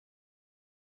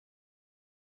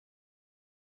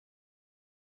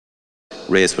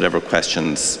raise whatever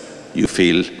questions you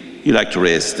feel you like to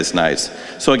raise this night.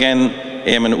 So again,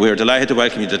 Eamon, we're delighted to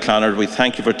welcome you to Clonard. We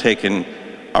thank you for taking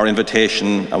our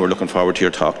invitation, and we're looking forward to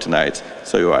your talk tonight.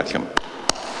 So you're welcome.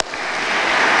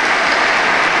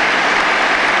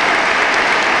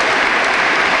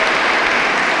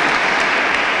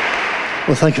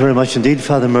 Well, thank you very much indeed,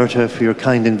 Father Murtagh, for your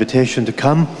kind invitation to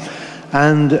come.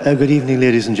 And good evening,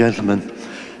 ladies and gentlemen.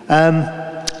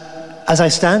 As I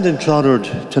stand in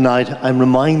Clonard tonight, I'm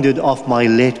reminded of my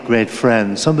late great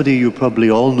friend, somebody you probably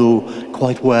all know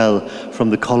quite well from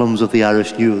the columns of the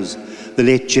Irish News, the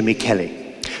late Jimmy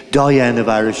Kelly, doyen of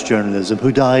Irish journalism,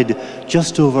 who died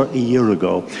just over a year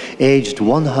ago, aged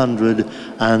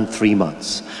 103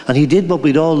 months. And he did what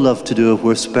we'd all love to do if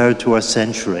we're spared to our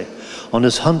century. On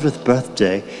his 100th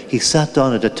birthday, he sat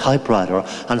down at a typewriter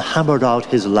and hammered out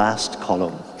his last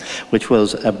column, which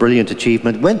was a brilliant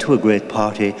achievement, went to a great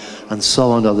party and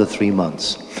saw another 3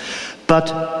 months.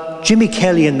 But Jimmy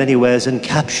Kelly in many ways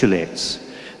encapsulates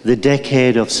the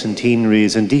decade of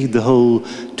centenaries, indeed the whole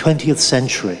 20th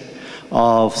century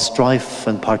of strife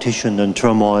and partition and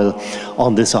turmoil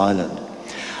on this island.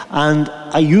 And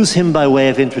I use him by way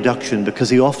of introduction because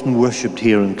he often worshipped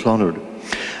here in Clonard.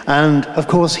 And of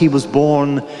course he was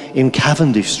born in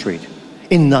Cavendish Street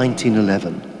in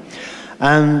 1911.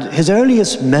 And his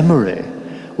earliest memory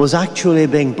was actually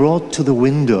being brought to the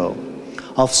window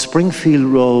of Springfield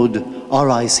Road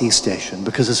RIC station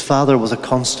because his father was a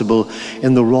constable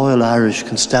in the Royal Irish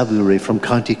Constabulary from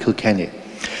County Kilkenny.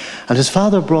 And his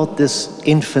father brought this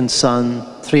infant son,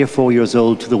 3 or 4 years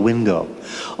old, to the window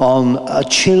on a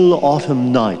chill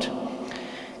autumn night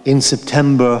in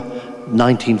September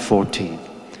 1914.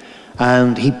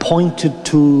 And he pointed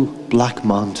to Black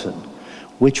Mountain,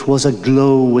 which was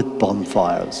aglow with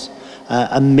bonfires,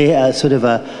 a sort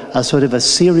of a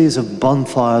series of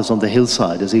bonfires on the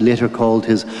hillside, as he later called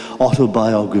his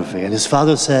autobiography. And his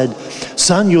father said,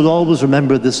 "Son, you'll always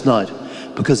remember this night,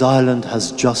 because Ireland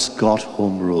has just got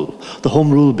Home Rule." The Home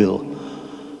Rule Bill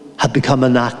had become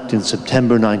an act in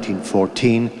September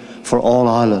 1914 for all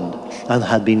Ireland and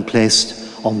had been placed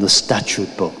on the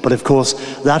statute book. But of course,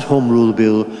 that Home Rule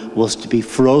Bill was to be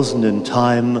frozen in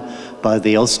time by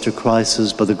the Ulster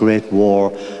crisis, by the Great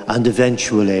War, and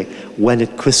eventually, when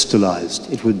it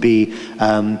crystallized, it would be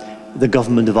the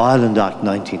Government of Ireland Act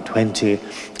 1920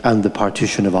 and the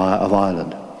partition of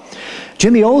Ireland.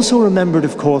 Jimmy also remembered,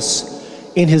 of course,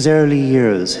 in his early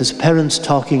years, his parents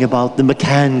talking about the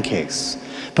McCann case,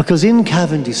 because in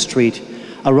Cavendish Street,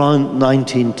 around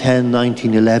 1910,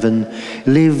 1911,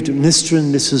 lived Mr.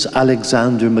 and Mrs.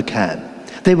 Alexander McCann.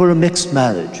 They were a mixed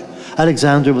marriage.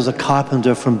 Alexander was a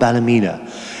carpenter from Ballymena.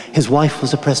 His wife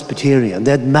was a Presbyterian.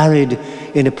 They had married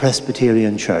in a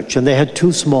Presbyterian church, and they had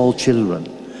 2 small children.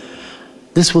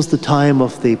 This was the time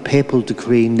of the papal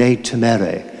decree Ne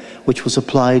Temere, which was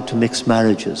applied to mixed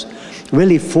marriages,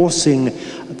 really forcing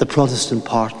the Protestant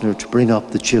partner to bring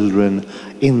up the children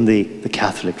in the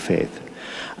Catholic faith.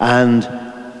 And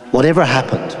whatever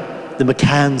happened, the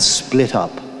McCanns split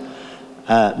up.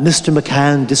 Mr.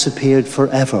 McCann disappeared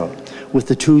forever with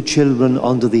the 2 children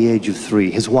under the age of 3.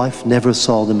 His wife never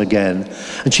saw them again,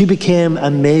 and she became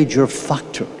a major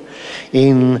factor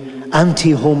in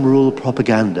anti-Home Rule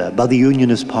propaganda by the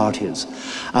Unionist parties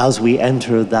as we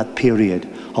entered that period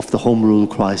of the Home Rule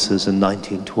crisis in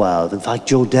 1912. In fact,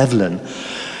 Joe Devlin,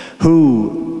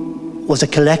 who was a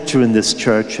collector in this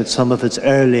church at some of its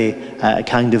early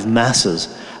kind of masses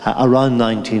around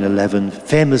 1911,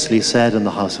 famously said in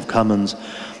the House of Commons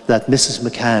that Mrs.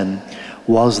 McCann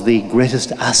was the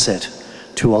greatest asset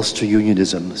to Ulster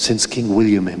Unionism since King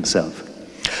William himself.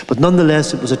 But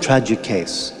nonetheless, it was a tragic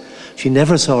case. She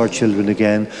never saw her children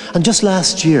again. And just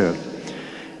last year,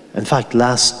 in fact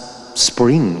last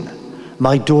spring,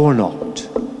 my door knocked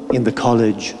in the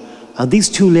college, and these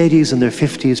 2 ladies in their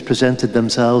 50s presented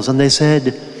themselves, and they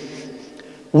said,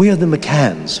 "We are the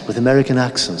McCanns," with American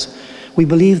accents. "We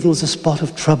believe there was a spot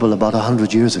of trouble about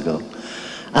 100 years ago."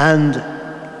 And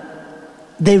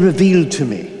they revealed to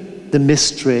me the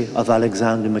mystery of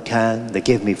Alexander McCann. They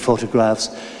gave me photographs.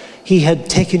 He had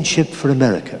taken ship for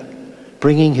America,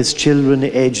 bringing his children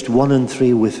aged 1 and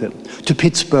 3 with him to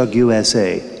Pittsburgh,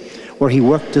 USA, where he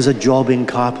worked as a jobbing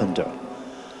carpenter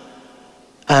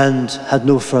and had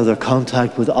no further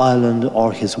contact with Ireland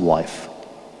or his wife.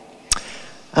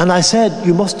 And I said,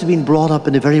 "You must have been brought up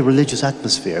in a very religious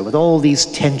atmosphere with all these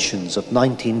tensions of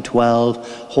 1912,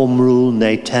 Home Rule,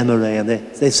 Ne Temere," and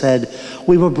they said,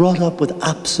 "We were brought up with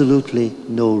absolutely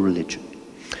no religion,"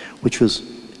 which was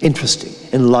interesting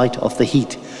in light of the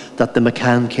heat that the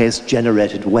McCann case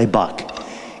generated way back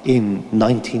in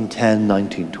 1910,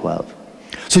 1912.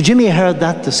 So Jimmy heard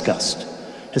that discussed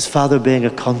his father being a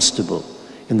constable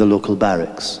in the local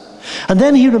barracks. And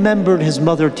then he remembered his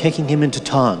mother taking him into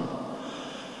town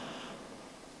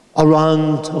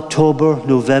around October,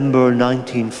 November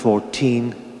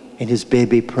 1914 in his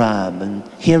baby pram, and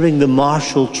hearing the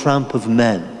martial tramp of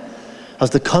men as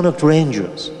the Connacht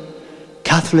Rangers,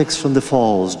 Catholics from the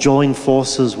Falls, joined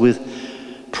forces with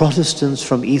Protestants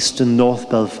from East and North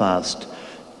Belfast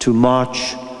to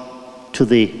march to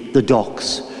the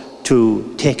docks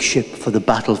to take ship for the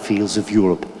battlefields of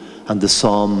Europe and the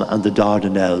Somme and the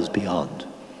Dardanelles beyond.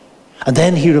 And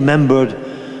then he remembered,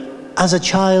 as a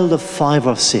child of 5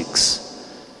 or 6,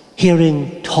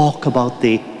 hearing talk about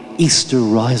the Easter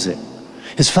Rising.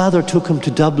 His father took him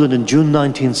to Dublin in June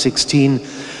 1916,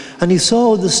 and he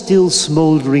saw the still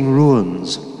smouldering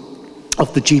ruins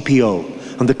of the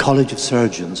GPO and the College of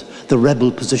Surgeons, the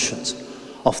rebel positions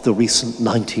of the recent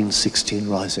 1916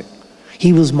 Rising.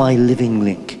 He was my living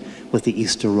link with the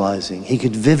Easter Rising. He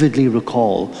could vividly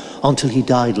recall, until he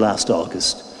died last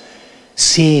August,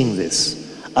 seeing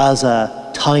this as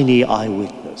a tiny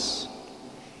eyewitness.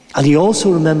 And he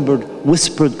also remembered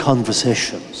whispered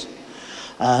conversations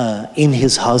in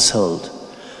his household.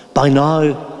 By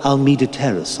now, Almeida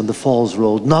Terrace on the Falls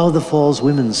Road, now the Falls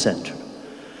Women's Centre,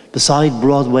 beside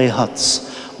Broadway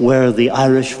huts where the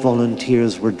Irish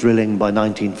volunteers were drilling by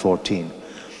 1914.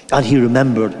 And he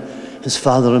remembered his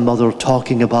father and mother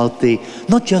talking about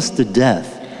not just the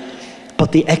death,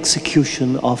 but the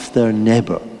execution of their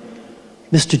neighbour,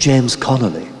 Mr. James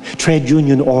Connolly, trade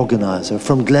union organiser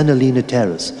from Glenalina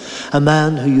Terrace, a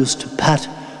man who used to pat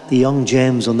the young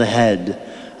James on the head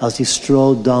as he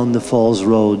strode down the Falls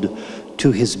Road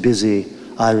to his busy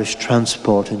Irish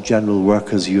Transport and General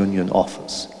Workers Union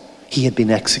office. He had been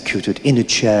executed in a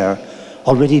chair,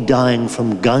 already dying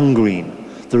from gangrene,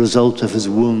 the result of his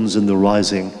wounds in the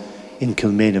Rising in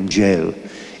Kilmainham jail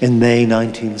in May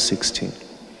 1916.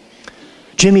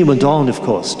 Jimmy went on, of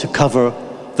course, to cover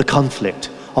the conflict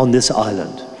on this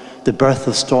island, the birth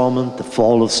of Stormont, the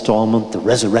fall of Stormont, the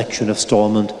resurrection of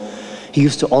Stormont. We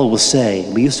used to always say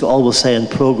in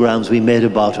programs we made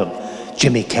about him,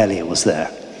 Jimmy Kelly was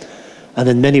there. And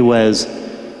in many ways,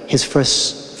 his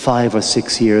first 5 or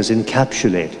 6 years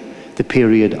encapsulate the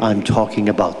period I'm talking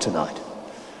about tonight.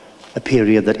 A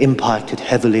period that impacted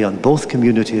heavily on both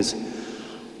communities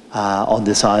on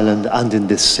this island and in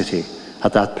this city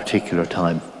at that particular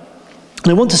time. And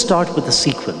I want to start with a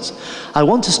sequence. I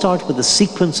want to start with a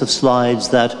sequence of slides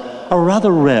that are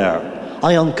rather rare.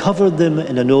 I uncovered them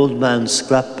in an old man's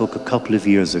scrapbook a couple of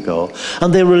years ago,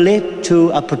 and they relate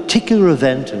to a particular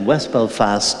event in West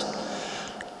Belfast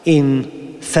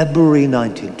in February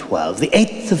 1912, the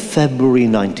 8th of February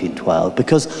 1912,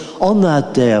 because on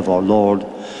that day of our Lord,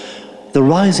 the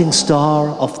rising star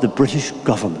of the British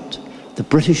government, the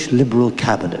British Liberal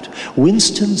cabinet,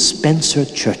 Winston Spencer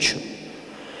Churchill,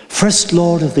 First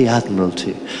Lord of the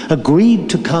Admiralty, agreed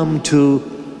to come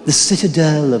to the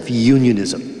citadel of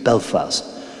unionism, Belfast,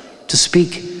 to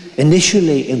speak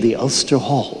initially in the Ulster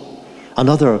Hall,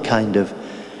 another kind of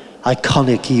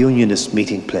iconic unionist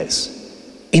meeting place,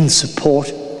 in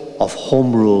support of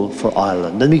Home Rule for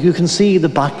Ireland. And you can see the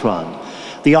background,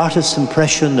 the artist's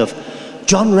impression of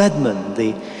John Redmond,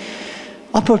 the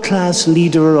upper-class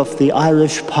leader of the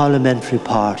Irish Parliamentary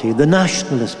Party, the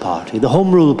Nationalist Party, the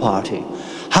Home Rule Party,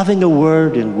 having a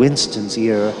word in Winston's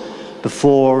ear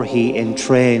before he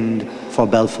entrained for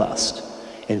Belfast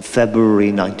in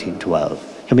February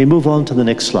 1912. Can we move on to the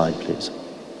next slide, please?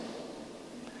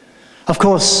 Of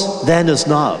course, then as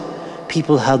now,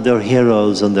 people had their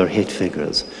heroes and their hit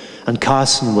figures, and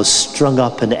Carson was strung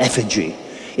up in effigy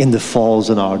in the Falls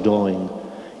in Ardoyne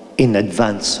in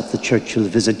advance of the Churchill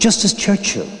visit, just as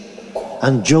Churchill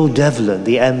and Joe Devlin,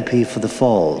 the MP for the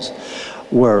Falls,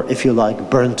 were, if you like,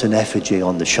 burnt in effigy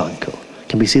on the Shankill.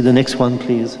 Can we see the next one,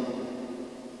 please?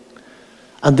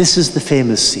 And this is the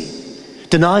famous scene.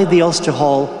 Denied the Ulster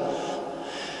Hall,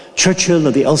 Churchill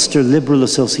and the Ulster Liberal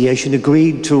Association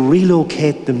agreed to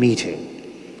relocate the meeting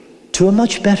to a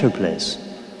much better place,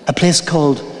 a place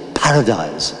called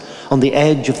Paradise, on the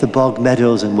edge of the Bog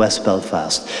Meadows in West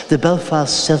Belfast, the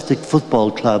Belfast Celtic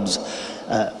Football Club's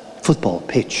football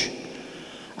pitch.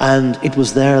 And it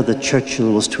was there that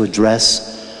Churchill was to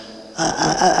address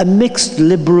a mixed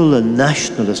liberal and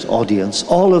nationalist audience,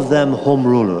 all of them home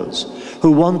rulers,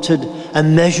 who wanted a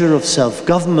measure of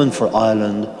self-government for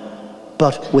Ireland,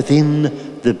 but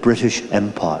within the British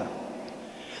Empire.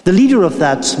 The leader of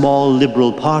that small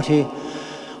liberal party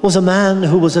was a man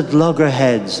who was at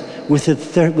loggerheads with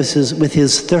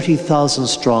his 30,000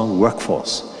 strong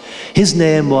workforce. His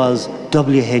name was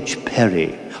W.H.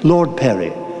 Perry, Lord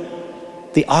Perry,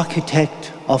 the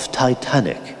architect of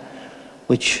Titanic,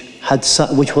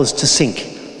 which was to sink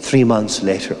 3 months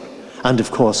later. And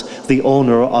of course, the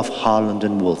owner of Harland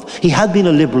and Wolff. He had been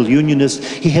a liberal unionist.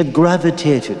 He had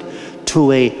gravitated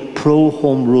to a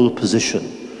pro-home rule position,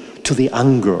 to the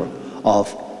anger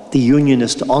of the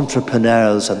unionist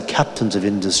entrepreneurs and captains of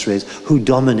industries who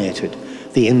dominated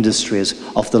the industries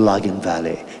of the Lagan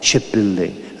Valley,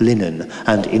 shipbuilding, linen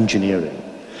and engineering.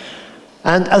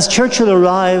 And as Churchill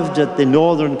arrived at the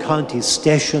Northern Counties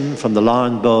station from the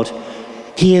Larne boat,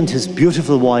 he and his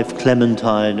beautiful wife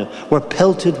Clementine were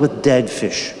pelted with dead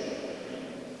fish.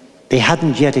 They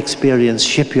hadn't yet experienced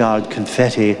shipyard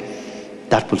confetti.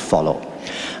 That would follow.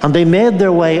 And they made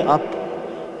their way up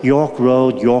York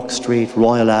Road, York Street,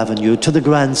 Royal Avenue to the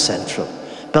Grand Central,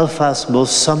 Belfast's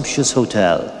most sumptuous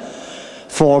hotel,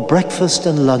 for breakfast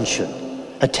and luncheon,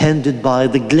 attended by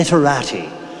the glitterati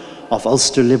of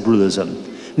Ulster liberalism,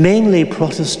 mainly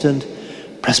Protestant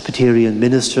Presbyterian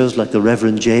ministers like the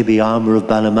Reverend J.B. Armour of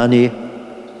Ballymoney,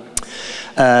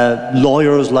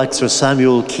 lawyers like Sir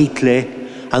Samuel Keatley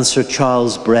and Sir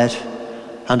Charles Brett,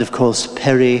 and of course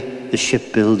Perry, the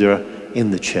shipbuilder, in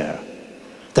the chair.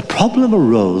 The problem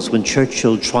arose when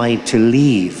Churchill tried to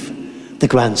leave the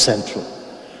Grand Central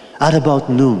at about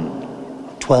noon,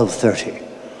 12:30,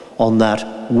 on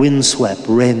that windswept,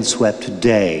 rain-swept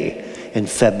day in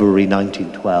February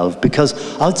 1912, because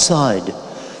outside,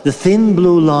 the thin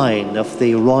blue line of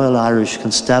the Royal Irish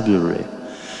Constabulary,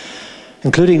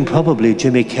 including probably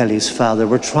Jimmy Kelly's father,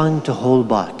 were trying to hold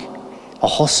back a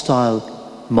hostile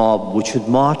mob which had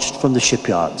marched from the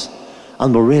shipyards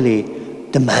and were really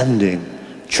demanding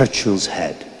Churchill's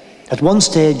head. At one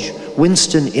stage,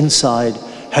 Winston inside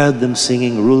heard them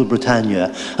singing Rule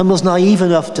Britannia and was naive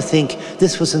enough to think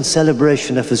this was in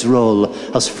celebration of his role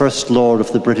as First Lord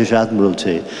of the British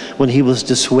Admiralty, when he was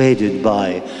dissuaded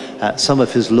by some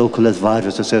of his local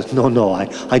advisors who said, no,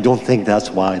 I don't think that's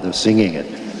why they're singing it.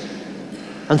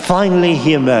 And finally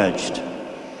he emerged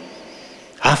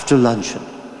after luncheon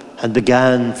and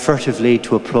began furtively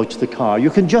to approach the car. You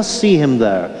can just see him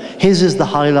there. His is the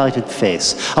highlighted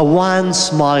face, a wan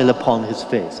smile upon his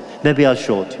face. Maybe I'll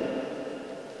show it to you.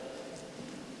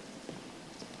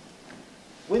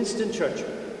 Winston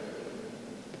Churchill,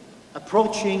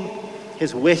 approaching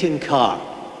his waiting car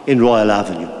in Royal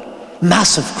Avenue.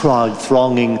 Massive crowd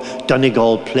thronging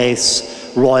Donegal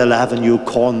Place, Royal Avenue,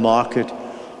 Corn Market,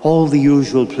 all the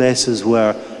usual places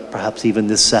where, perhaps even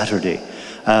this Saturday,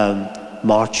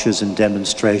 marches and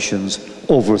demonstrations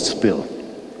overspill.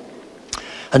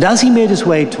 And as he made his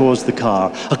way towards the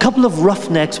car, a couple of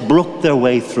roughnecks broke their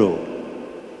way through,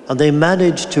 and they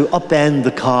managed to upend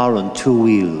the car on two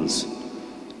wheels.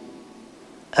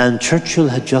 And Churchill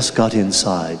had just got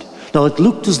inside. Now, it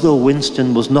looked as though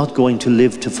Winston was not going to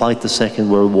live to fight the Second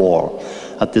World War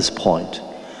at this point.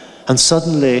 And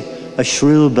suddenly, a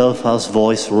shrill Belfast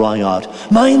voice rang out,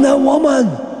 "Mind the woman!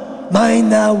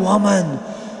 Mind the woman!"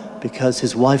 Because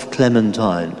his wife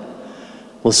Clementine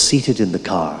was seated in the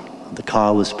car. And the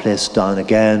car was placed down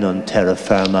again on terra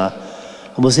firma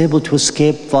and was able to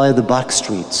escape via the back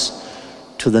streets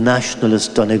to the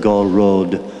nationalist Donegal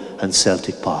Road and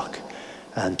Celtic Park.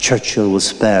 And Churchill was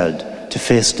spared to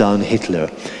face down Hitler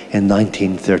in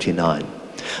 1939.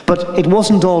 But it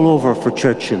wasn't all over for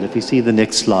Churchill, if you see the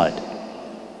next slide.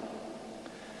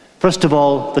 First of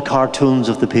all, the cartoons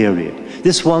of the period.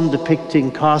 This one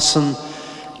depicting Carson,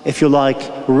 if you like,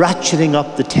 ratcheting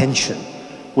up the tension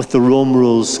with the Rome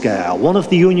Rule scare. One of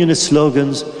the unionist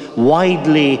slogans,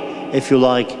 widely, if you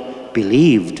like,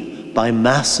 believed by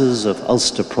masses of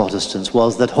Ulster Protestants,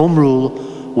 was that Home Rule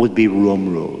would be Rome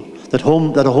Rule. That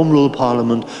a Home Rule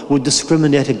Parliament would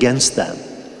discriminate against them.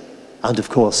 And of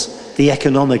course, the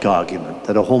economic argument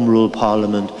that a Home Rule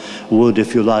Parliament would,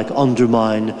 if you like,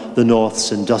 undermine the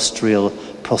North's industrial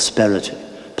prosperity,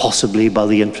 possibly by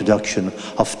the introduction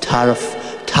of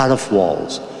tariff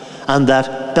walls, and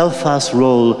that Belfast's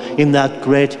role in that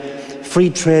great free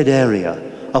trade area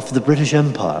of the British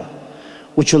Empire,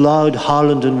 which allowed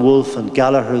Harland and Wolff and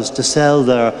Gallagher's to sell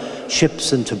their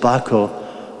ships and tobacco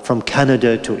from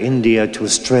Canada to India to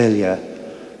Australia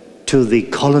to the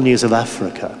colonies of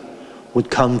Africa, would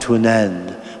come to an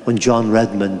end when John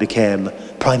Redmond became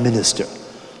Prime Minister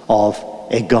of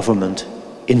a government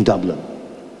in Dublin.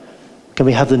 Can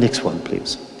we have the next one,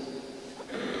 please?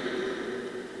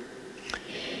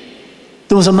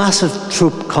 There was a massive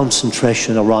troop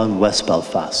concentration around West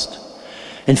Belfast.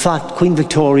 In fact, Queen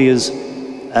Victoria's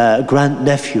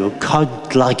grandnephew, Count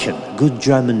Gleichen, good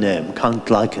German name, Count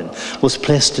Gleichen, was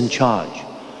placed in charge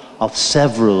of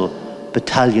several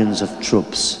battalions of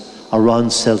troops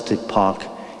around Celtic Park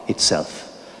itself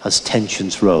as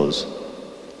tensions rose.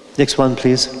 Next one,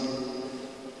 please.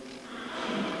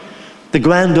 the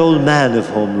grand old man of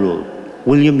Home Rule,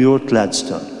 William Ewart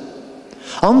Gladstone.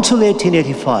 Until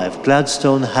 1885,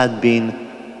 Gladstone had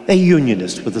been a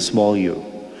unionist with a small u.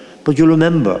 But you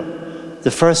remember,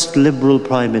 the first Liberal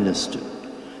Prime Minister,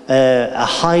 a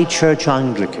high church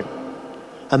Anglican,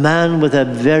 a man with a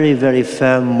very, very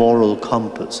firm moral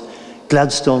compass.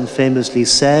 Gladstone famously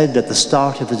said at the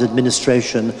start of his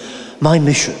administration, "My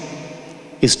mission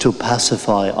is to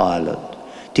pacify Ireland,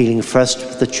 dealing first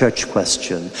with the church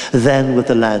question, then with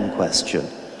the land question."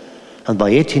 And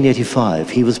by 1885,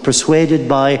 he was persuaded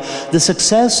by the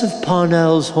success of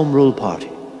Parnell's Home Rule Party,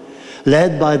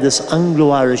 led by this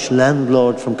Anglo-Irish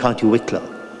landlord from County Wicklow.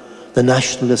 The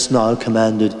Nationalists now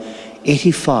commanded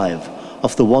 85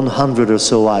 of the 100 or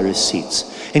so Irish seats,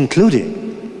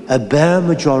 including a bare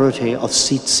majority of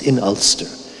seats in Ulster,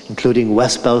 including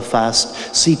West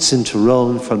Belfast, seats in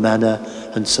Tyrone, Fermanagh,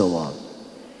 and so on.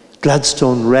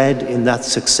 Gladstone read in that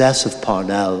success of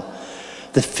Parnell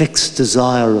the fixed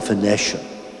desire of a nation,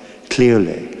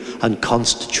 clearly and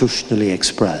constitutionally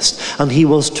expressed, and he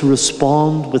was to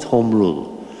respond with Home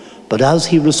Rule. But as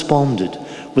he responded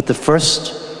with the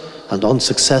first and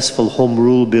unsuccessful Home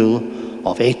Rule Bill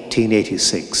of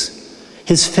 1886,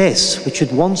 his face, which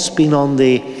had once been on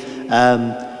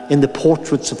in the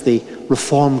portraits of the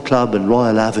Reform Club in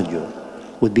Royal Avenue,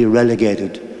 would be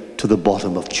relegated to the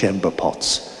bottom of chamber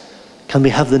pots. Can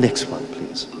we have the next one,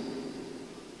 please?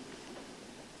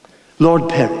 Lord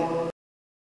Perry,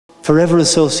 forever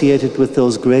associated with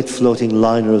those great floating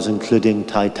liners, including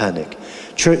Titanic,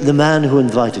 the man who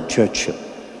invited Churchill.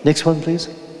 Next one, please.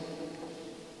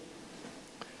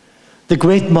 The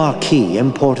great marquee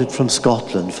imported from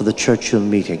Scotland for the Churchill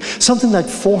meeting. Something like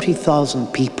 40,000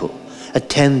 people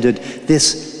attended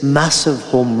this massive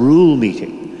Home Rule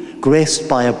meeting, graced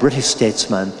by a British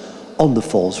statesman on the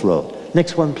Falls Road.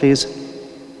 Next one, please.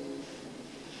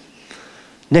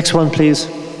 Next one, please.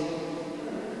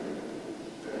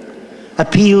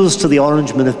 Appeals to the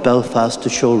Orangemen of Belfast to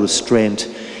show restraint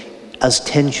as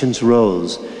tensions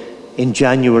rose in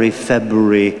January,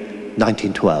 February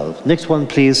 1912. Next one,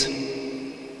 please.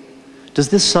 Does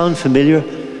this sound familiar?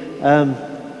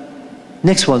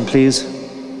 Next one, please.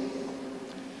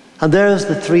 And there's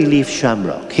the three-leaf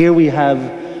shamrock. Here we have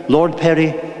Lord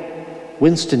Perry,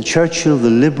 Winston Churchill, the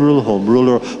Liberal Home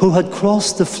Ruler, who had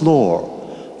crossed the floor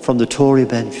from the Tory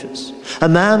benches. A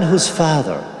man whose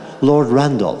father, Lord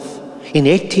Randolph, in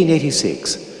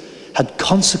 1886, had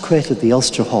consecrated the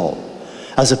Ulster Hall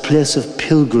as a place of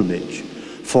pilgrimage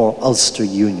for Ulster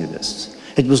Unionists.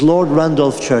 It was Lord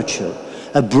Randolph Churchill,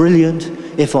 a brilliant,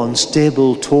 if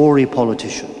unstable, Tory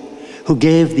politician, who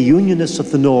gave the Unionists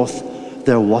of the North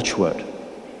their watchword: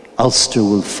 Ulster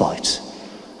will fight,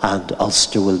 and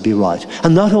Ulster will be right.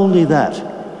 And not only that,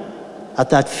 at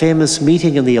that famous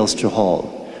meeting in the Ulster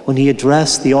Hall, when he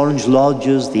addressed the Orange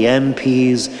Lodges, the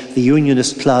MPs, the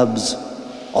Unionist clubs,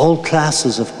 all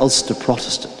classes of Ulster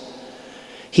Protestant,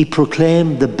 he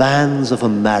proclaimed the banns of a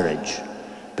marriage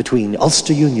between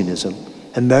Ulster Unionism,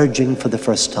 emerging for the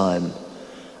first time,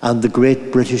 and the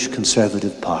great British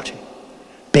Conservative Party,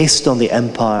 based on the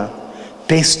empire,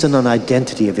 based on an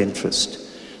identity of interest.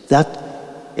 That,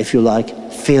 if you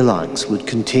like, phalanx would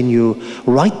continue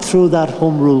right through that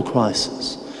Home Rule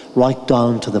crisis, right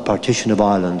down to the partition of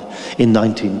Ireland in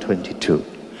 1922.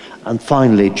 And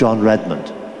finally, John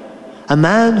Redmond, a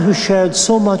man who shared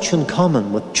so much in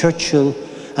common with Churchill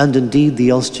and indeed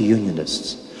the Ulster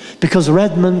Unionists, because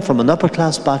Redmond, from an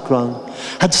upper-class background,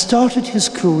 had started his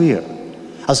career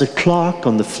as a clerk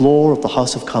on the floor of the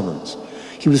House of Commons.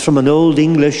 He was from an old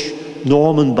English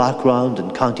Norman background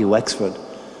in County Wexford,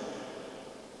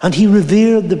 and he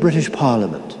revered the British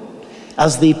Parliament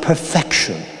as the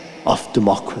perfection of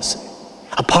democracy.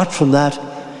 Apart from that,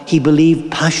 he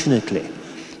believed passionately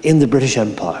in the British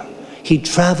Empire. He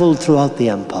travelled throughout the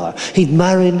empire. He'd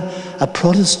married a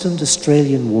Protestant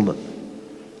Australian woman,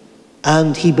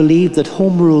 and he believed that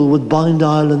Home Rule would bind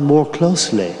Ireland more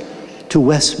closely to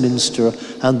Westminster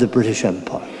and the British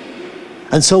Empire.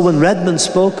 And so when Redmond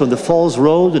spoke on the Falls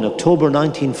Road in October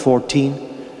 1914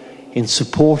 in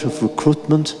support of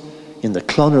recruitment in the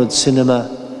Clonard Cinema,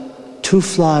 two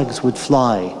flags would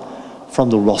fly from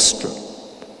the rostrum.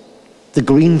 The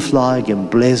green flag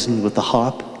emblazoned with the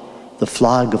harp, the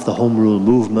flag of the Home Rule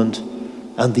movement,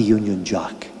 and the Union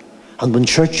Jack. And when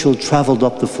Churchill travelled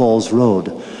up the Falls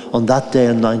Road on that day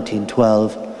in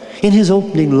 1912, in his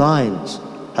opening lines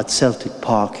at Celtic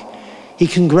Park, he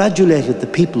congratulated the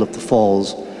people of the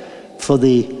Falls for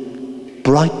the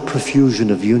bright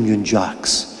profusion of Union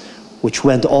Jacks, which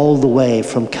went all the way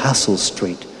from Castle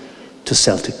Street to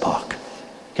Celtic Park.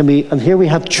 And here we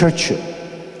have Churchill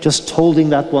Just holding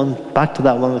that one, back to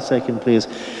that one a second, please.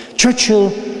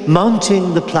 Churchill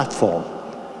mounting the platform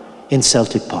in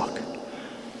Celtic Park.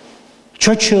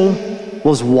 Churchill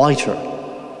was whiter,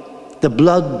 the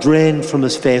blood drained from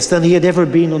his face, than he had ever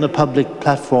been on a public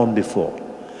platform before.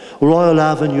 Royal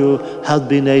Avenue had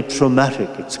been a traumatic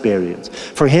experience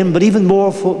for him, but even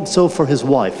more so for his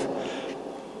wife,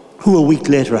 who a week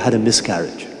later had a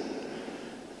miscarriage.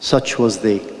 Such was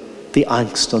the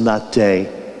angst on that day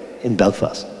in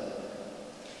Belfast.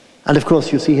 And of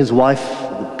course, you see his wife,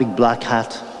 the big black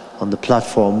hat, on the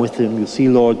platform with him. You see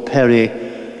Lord Perry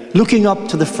looking up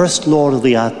to the First Lord of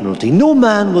the Admiralty. No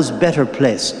man was better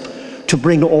placed to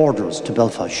bring orders to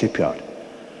Belfast shipyard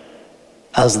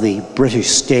as the British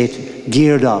state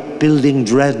geared up, building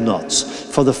dreadnoughts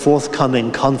for the forthcoming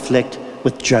conflict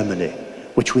with Germany,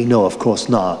 which we know, of course,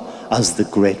 now as the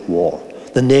Great War.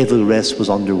 The naval race was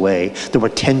underway. There were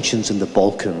tensions in the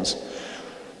Balkans.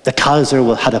 The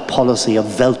Kaiser had a policy of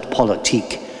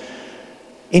Weltpolitik,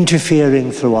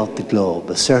 interfering throughout the globe,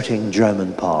 asserting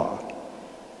German power.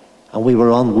 And we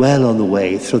were well on the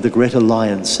way through the Great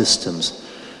Alliance systems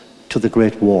to the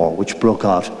Great War, which broke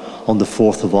out on the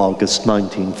 4th of August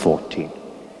 1914.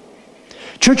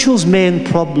 Churchill's main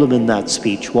problem in that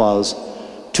speech was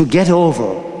to get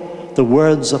over the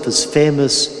words of his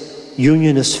famous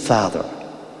Unionist father,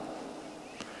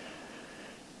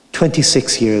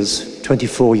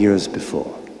 24 years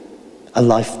before, a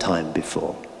lifetime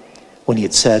before, when he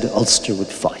had said Ulster would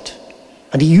fight.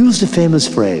 And he used a famous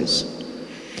phrase,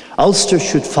 Ulster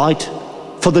should fight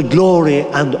for the glory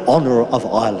and honour of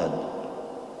Ireland.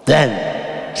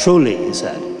 Then, truly, he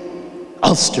said,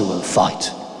 Ulster will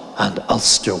fight and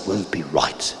Ulster will be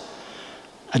right.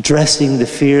 Addressing the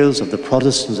fears of the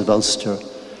Protestants of Ulster,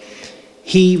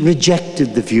 he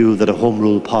rejected the view that a Home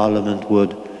Rule Parliament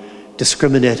would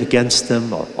discriminate against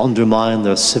them or undermine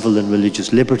their civil and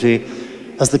religious liberty,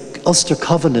 as the Ulster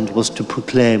Covenant was to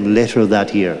proclaim later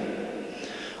that year.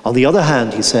 On the other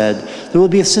hand, he said, there will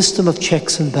be a system of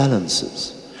checks and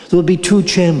balances. There will be two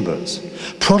chambers.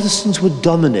 Protestants would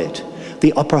dominate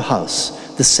the upper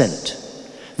house, the Senate.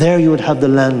 There you would have the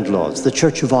landlords, the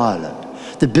Church of Ireland,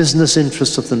 the business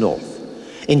interests of the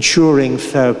North, ensuring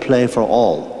fair play for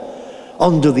all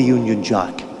under the Union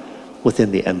Jack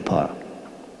within the empire.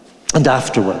 And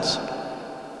afterwards,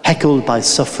 heckled by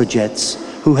suffragettes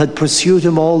who had pursued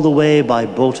him all the way by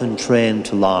boat and train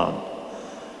to Larne,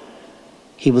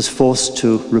 he was forced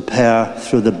to repair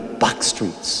through the back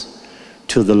streets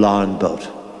to the Larne boat.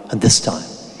 And this time,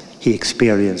 he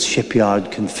experienced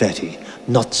shipyard confetti,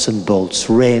 nuts and bolts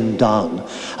rained down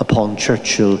upon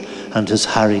Churchill and his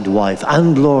harried wife,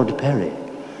 and Lord Perry,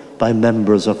 by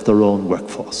members of their own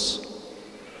workforce.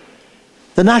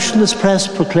 The nationalist press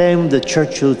proclaimed the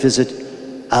Churchill visit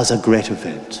as a great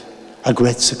event, a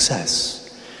great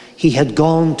success. He had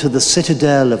gone to the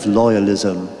citadel of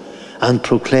loyalism and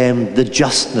proclaimed the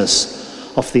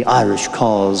justness of the Irish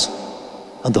cause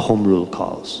and the Home Rule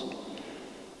cause.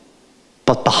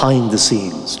 But behind the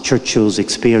scenes, Churchill's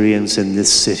experience in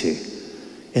this city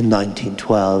in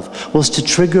 1912 was to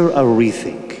trigger a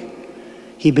rethink.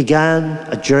 He began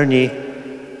a journey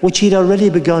which he'd already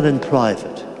begun in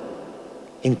private,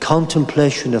 in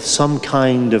contemplation of some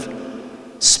kind of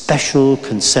special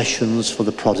concessions for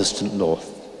the Protestant North.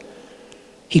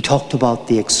 He talked about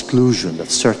the exclusion of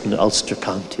certain Ulster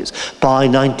counties. By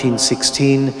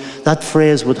 1916, that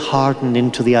phrase would harden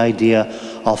into the idea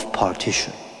of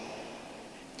partition.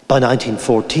 By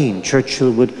 1914,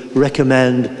 Churchill would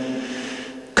recommend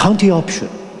county option,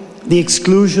 the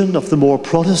exclusion of the more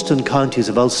Protestant counties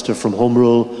of Ulster from Home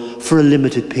Rule for a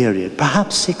limited period,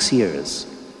 perhaps 6 years.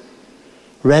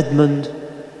 Redmond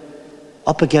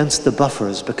up against the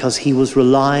buffers because he was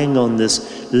relying on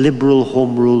this liberal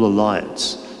Home Rule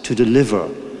alliance to deliver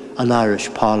an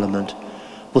Irish Parliament,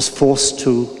 was forced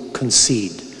to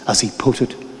concede, as he put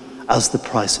it, as the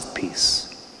price of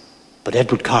peace. But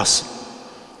Edward Carson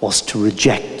was to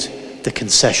reject the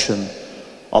concession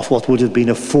of what would have been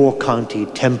a four-county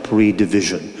temporary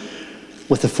division,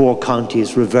 with the four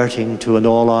counties reverting to an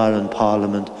all-Ireland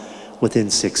Parliament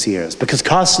within 6 years. Because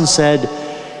Carson said,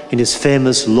 in his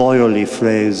famous lawyerly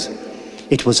phrase,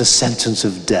 it was a sentence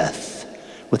of death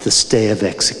with the stay of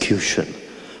execution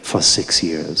for 6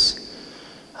 years.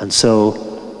 And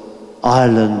so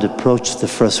Ireland approached the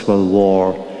First World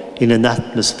War in an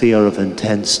atmosphere of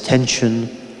intense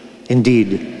tension.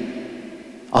 Indeed,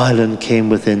 Ireland came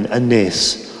within a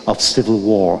nace of civil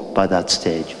war by that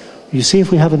stage. You see if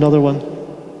we have another one?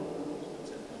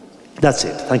 That's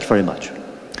it. Thank you very much.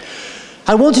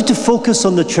 I wanted to focus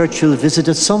on the Churchill visit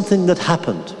as something that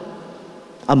happened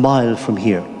a mile from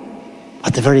here,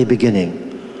 at the very beginning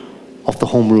of the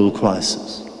Home Rule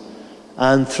crisis,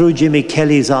 and through Jimmy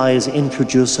Kelly's eyes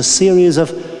introduced a series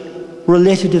of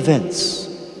related events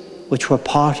which were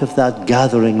part of that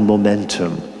gathering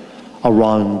momentum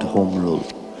around Home Rule.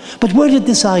 But where did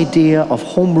this idea of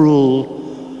Home Rule,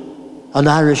 an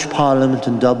Irish Parliament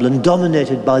in Dublin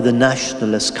dominated by the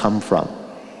nationalists, come from?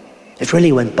 It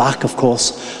really went back, of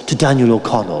course, to Daniel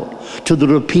O'Connell, to the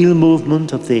repeal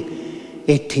movement of the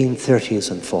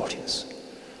 1830s and 40s.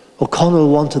 O'Connell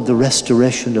wanted the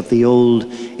restoration of the old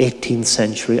 18th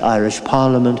century Irish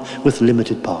Parliament with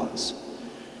limited powers.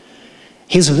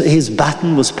 His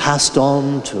baton was passed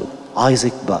on to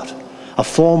Isaac Butt, a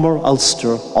former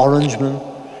Ulster Orangeman,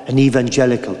 an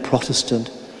evangelical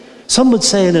Protestant, some would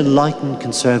say an enlightened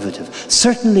conservative,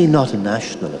 certainly not a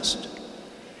nationalist,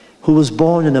 who was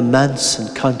born in a manse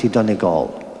in County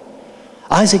Donegal.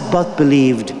 Isaac Butt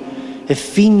believed if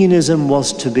Fenianism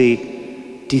was to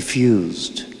be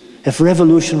diffused, if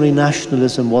revolutionary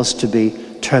nationalism was to be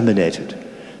terminated,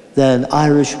 then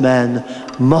Irish men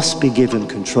must be given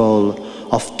control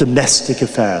of domestic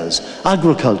affairs,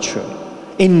 agriculture,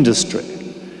 industry,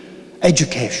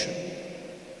 education.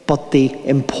 But the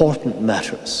important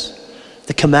matters,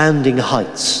 the commanding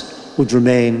heights, would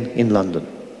remain in London,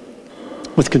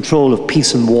 with control of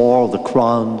peace and war, the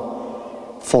Crown,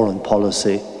 foreign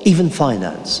policy, even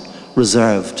finance,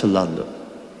 reserved to London.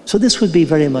 So this would be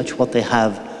very much what they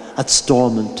have at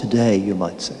Stormont today, you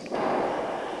might say.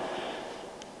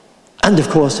 And of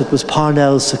course, it was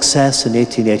Parnell's success in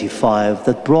 1885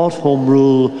 that brought Home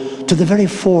Rule to the very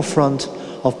forefront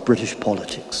of British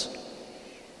politics.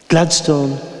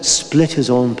 Gladstone split his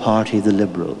own party, the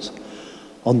Liberals,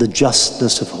 on the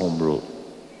justness of Home Rule.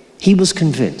 He was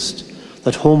convinced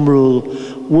that Home Rule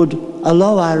would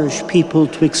allow Irish people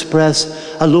to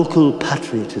express a local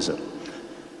patriotism,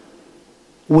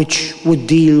 which would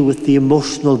deal with the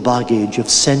emotional baggage of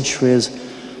centuries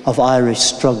of Irish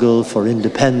struggle for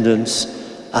independence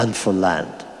and for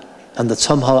land, and that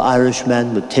somehow Irish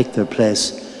men would take their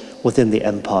place within the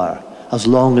empire as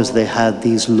long as they had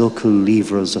these local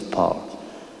levers of power.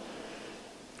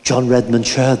 John Redmond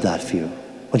shared that view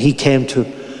when he came to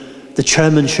the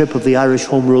chairmanship of the Irish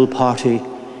Home Rule Party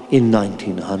in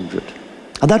 1900.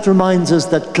 And that reminds us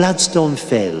that Gladstone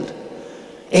failed.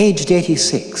 Aged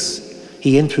 86,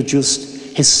 he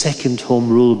introduced his second Home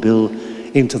Rule Bill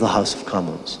into the House of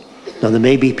Commons. Now, there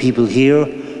may be people here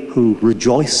who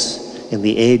rejoice in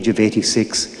the age of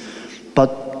 86, but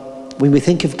when we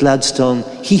think of Gladstone,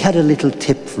 he had a little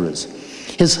tip for us.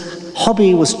 His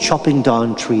hobby was chopping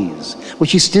down trees,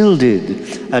 which he still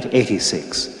did at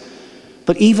 86.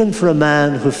 But even for a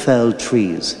man who felled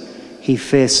trees, he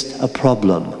faced a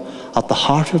problem at the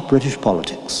heart of British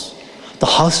politics. The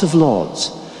House of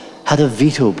Lords had a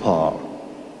veto power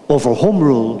over Home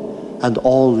Rule and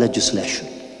all legislation.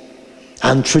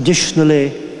 And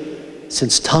traditionally,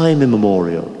 since time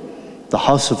immemorial, the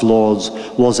House of Lords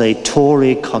was a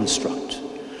Tory construct,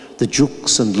 the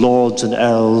dukes and lords and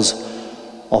earls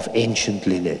of ancient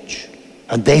lineage.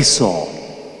 And they saw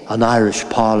an Irish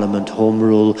Parliament Home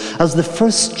Rule as the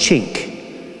first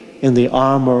chink in the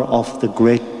armour of the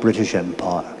great British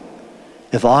Empire.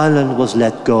 If Ireland was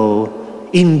let go,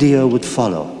 India would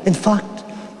follow. In fact,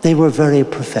 they were very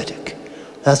prophetic.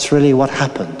 That's really what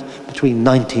happened between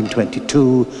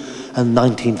 1922 and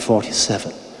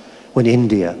 1947, when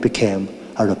India became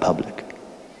a republic.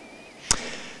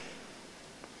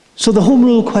 So the Home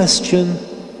Rule question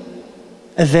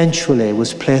eventually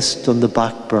was placed on the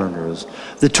back burners.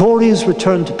 The Tories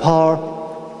returned to power,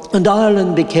 and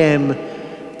Ireland became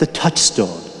the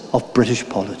touchstone of British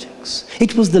politics.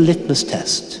 It was the litmus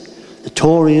test. The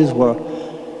Tories were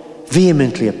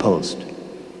vehemently opposed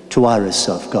to Irish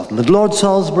self-government. Lord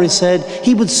Salisbury said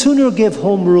he would sooner give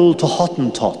Home Rule to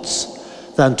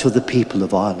Hottentots than to the people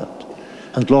of Ireland.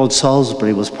 And Lord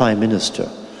Salisbury was Prime Minister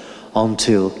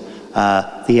until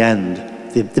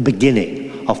the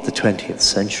beginning of the 20th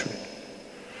century.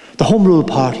 The Home Rule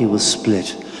Party was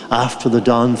split after the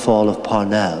downfall of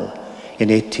Parnell in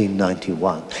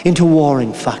 1891 into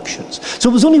warring factions. So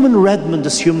it was only when Redmond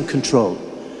assumed control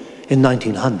in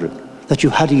 1900 that you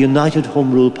had a united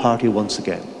Home Rule Party once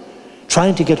again,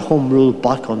 trying to get Home Rule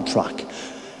back on track,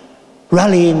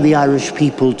 rallying the Irish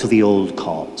people to the old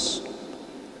cause.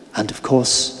 And of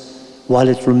course, while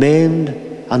it remained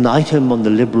an item on the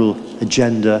Liberal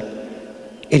agenda,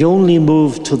 it only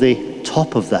moved to the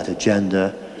top of that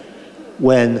agenda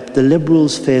when the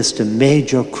Liberals faced a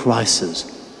major crisis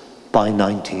by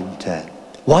 1910.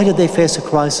 Why did they face a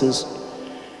crisis?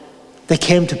 They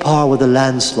came to power with a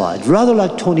landslide, rather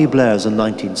like Tony Blair's in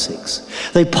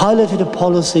 1906. They piloted a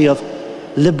policy of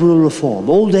liberal reform,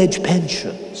 old age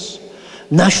pensions,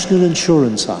 National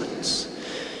Insurance Acts,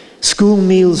 school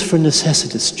meals for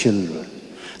necessitous children.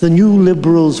 The New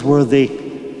Liberals were the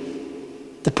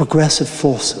progressive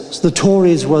forces. The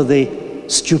Tories were the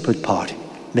stupid party.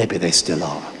 Maybe they still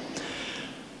are.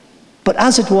 But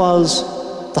as it was,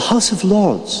 the House of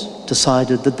Lords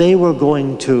decided that they were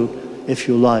going to, if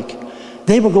you like,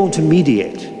 they were going to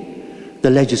mediate the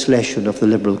legislation of the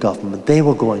Liberal government. They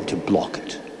were going to block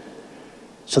it.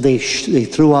 So they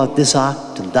threw out this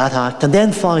act and that act. And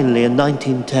then finally, in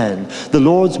 1910, the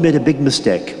Lords made a big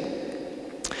mistake.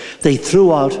 They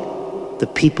threw out the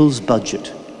People's Budget,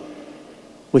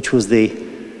 which was the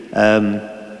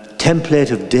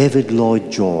template of David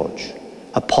Lloyd George,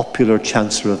 a popular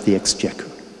Chancellor of the Exchequer.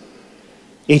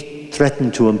 It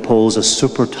threatened to impose a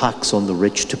super tax on the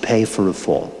rich to pay for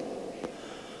reform.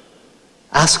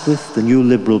 Asquith, the new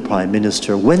Liberal Prime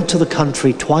Minister, went to the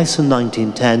country twice in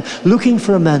 1910 looking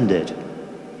for a mandate.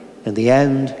 In the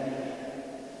end,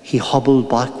 he hobbled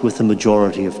back with a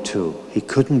majority of 2. He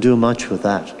couldn't do much with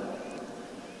that.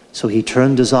 So he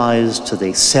turned his eyes to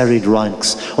the serried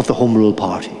ranks of the Home Rule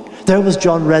Party. There was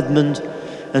John Redmond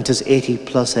and his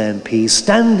 80-plus MPs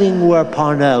standing where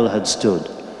Parnell had stood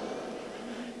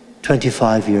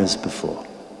 25 years before.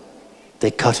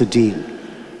 They cut a deal.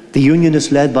 The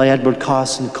Unionists, led by Edward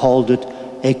Carson, called it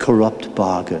a corrupt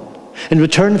bargain. In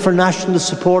return for nationalist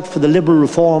support for the Liberal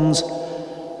reforms,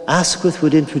 Asquith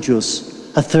would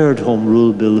introduce a third Home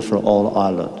Rule Bill for all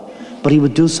Ireland. But he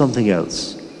would do something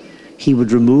else. He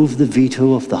would remove the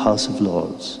veto of the House of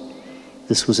Lords.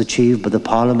 This was achieved by the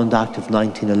Parliament Act of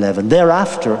 1911.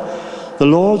 Thereafter, the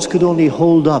Lords could only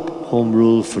hold up Home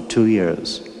Rule for 2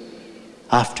 years,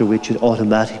 after which it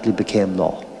automatically became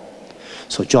law.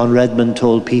 So John Redmond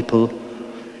told people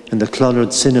in the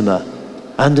Clonard Cinema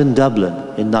and in Dublin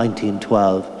in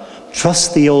 1912,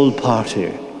 trust the old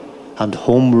party and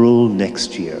Home Rule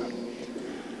next year.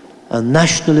 And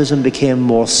nationalism became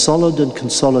more solid and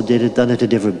consolidated than it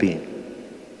had ever been.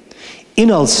 In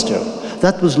Ulster,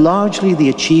 that was largely the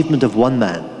achievement of one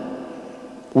man,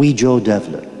 wee Joe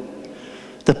Devlin.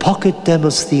 The pocket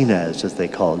Demosthenes, as they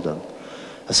called him,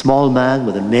 a small man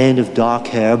with a mane of dark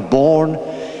hair, born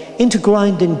into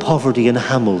grinding poverty in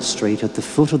Hamel Street at the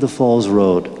foot of the Falls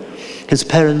Road. His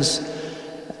parents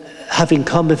having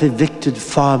come of evicted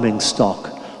farming stock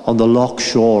on the loch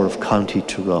shore of County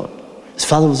Tyrone. His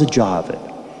father was a Jarvey.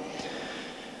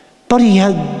 But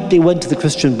he went to the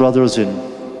Christian Brothers in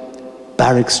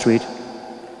Barrack Street.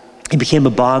 He became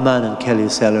a barman in Kelly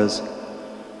Cellars.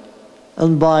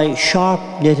 And by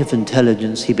sharp native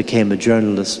intelligence, he became a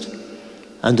journalist.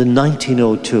 And in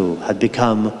 1902 had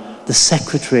become the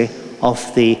secretary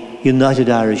of the United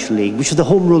Irish League, which is the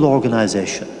Home Rule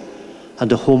organisation,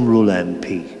 and a Home Rule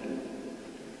MP.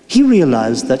 He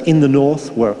realised that in the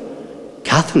North were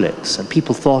Catholics, and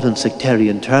people thought in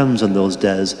sectarian terms in those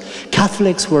days.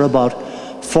 Catholics were about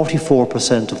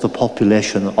 44% of the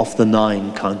population of the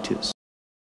 9 counties.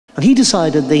 And he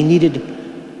decided they needed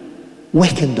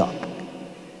wakened up.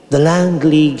 The Land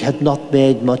League had not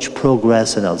made much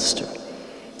progress in Ulster.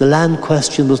 The land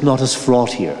question was not as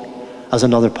fraught here as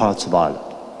in other parts of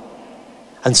Ireland.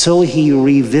 And so he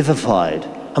revivified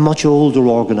a much older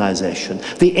organisation,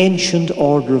 the Ancient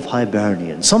Order of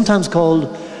Hibernians, sometimes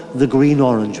called the Green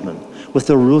Orangemen, with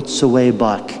their roots away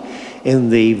back in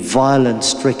the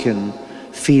violence-stricken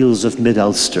fields of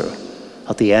mid-Ulster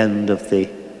at the end of the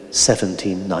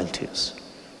 1790s.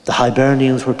 The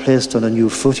Hibernians were placed on a new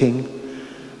footing.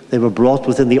 They were brought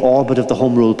within the orbit of the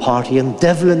Home Rule Party, and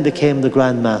Devlin became the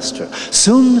Grand Master.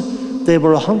 Soon they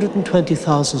were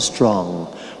 120,000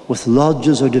 strong, with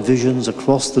lodges or divisions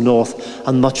across the north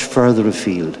and much further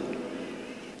afield.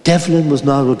 Devlin was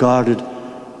now regarded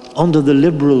under the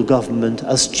Liberal government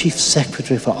as Chief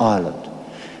Secretary for Ireland.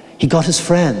 He got his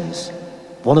friends,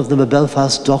 one of them a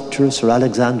Belfast doctor, Sir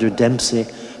Alexander Dempsey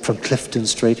from Clifton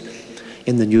Street,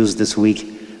 in the news this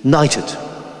week, knighted.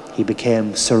 He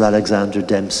became Sir Alexander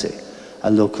Dempsey, a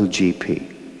local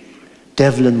GP.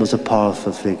 Devlin was a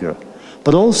powerful figure,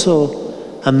 but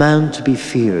also a man to be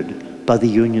feared by the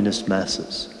Unionist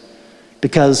masses,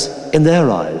 because in their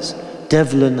eyes,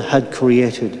 Devlin had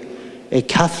created a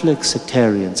Catholic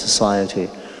sectarian society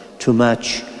to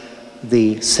match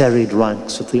the serried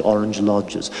ranks of the Orange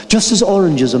Lodges, just as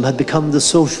Orangism had become the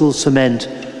social cement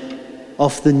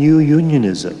of the new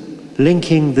Unionism,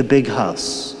 linking the big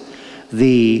house,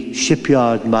 the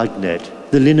shipyard magnate,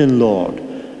 the linen lord,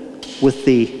 with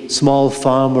the small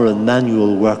farmer and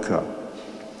manual worker.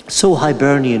 So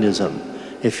Hibernianism,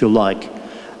 if you like,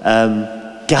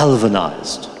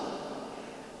 galvanized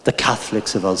the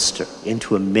Catholics of Ulster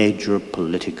into a major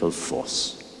political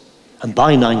force. And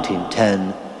by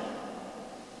 1910,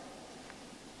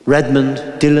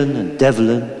 Redmond, Dillon and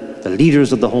Devlin, the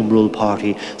leaders of the Home Rule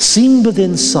Party, seemed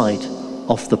within sight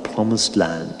of the promised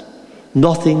land.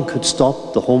 Nothing could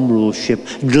stop the Home Rule ship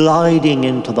gliding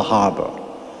into the harbour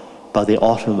by the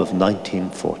autumn of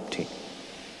 1914.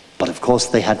 But of course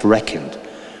they had reckoned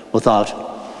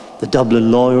without the Dublin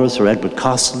lawyers or Edward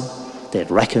Carson. They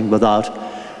had reckoned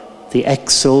without the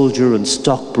ex-soldier and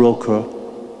stockbroker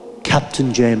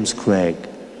Captain James Craig,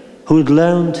 who had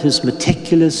learned his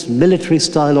meticulous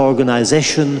military-style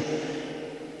organisation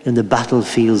in the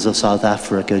battlefields of South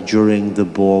Africa during the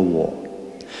Boer War.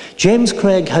 James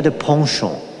Craig had a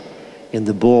penchant in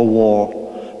the Boer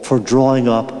War for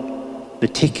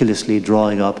meticulously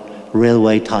drawing up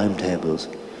railway timetables.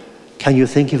 Can you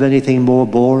think of anything more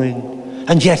boring?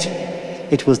 And yet,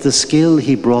 it was the skill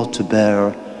he brought to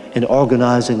bear in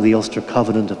organising the Ulster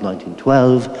Covenant of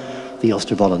 1912, the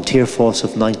Ulster Volunteer Force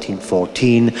of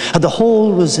 1914, and the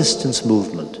whole resistance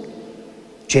movement.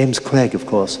 James Craig, of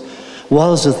course,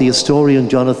 was, as the historian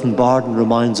Jonathan Barden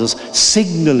reminds us,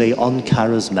 signally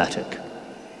uncharismatic.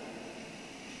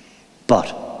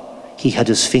 But he had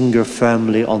his finger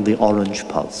firmly on the orange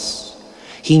pulse.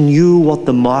 He knew what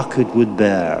the market would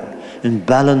bear in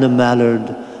Ballina-Mallard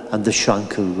and the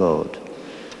Shankill Road.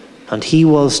 And he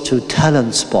was to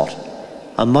talent spot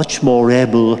a much more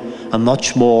able, a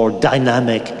much more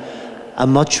dynamic, a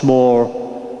much more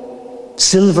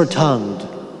silver-tongued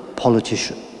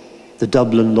politician, the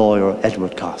Dublin lawyer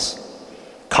Edward Carson.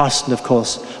 Carson, of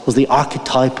course, was the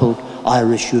archetypal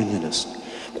Irish unionist,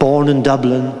 born in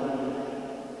Dublin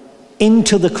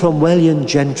into the Cromwellian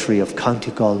gentry of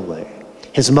County Galway.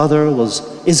 His mother was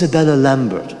Isabella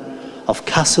Lambert of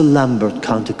Castle Lambert,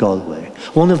 County Galway,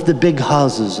 one of the big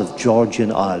houses of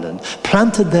Georgian Ireland,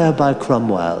 planted there by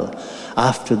Cromwell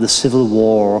after the Civil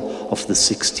War of the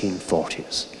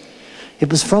 1640s. It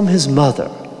was from his mother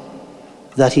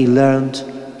that he learned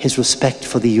his respect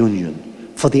for the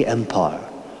Union, for the Empire,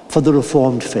 for the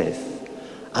Reformed faith,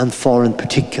 and for, in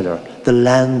particular, the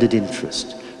landed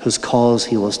interest whose cause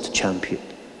he was to champion.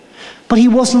 But he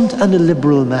wasn't an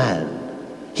illiberal man.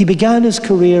 He began his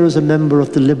career as a member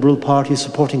of the Liberal Party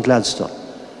supporting Gladstone.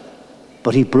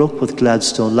 But he broke with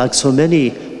Gladstone, like so many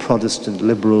Protestant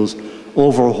liberals,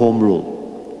 over Home Rule.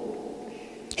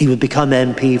 He would become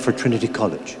MP for Trinity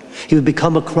College. He would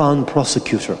become a Crown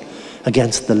prosecutor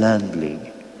against the Land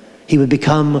League. He would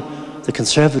become the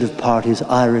Conservative Party's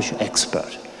Irish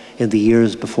expert in the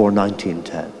years before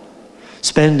 1910,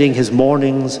 spending his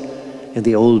mornings in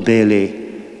the Old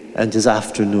Bailey and his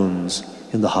afternoons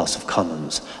in the House of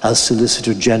Commons as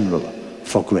Solicitor General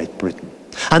for Great Britain.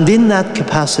 And in that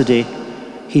capacity,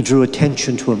 he drew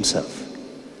attention to himself.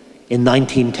 In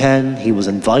 1910, he was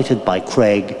invited by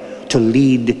Craig to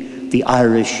lead the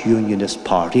Irish Unionist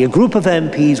Party, a group of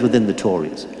MPs within the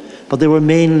Tories, but they were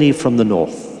mainly from the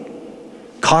north.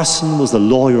 Carson was the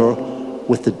lawyer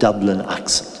with the Dublin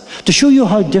accent. To show you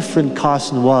how different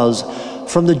Carson was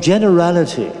from the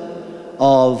generality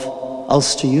of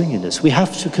Ulster Unionists, we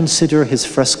have to consider his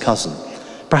first cousin,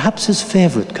 perhaps his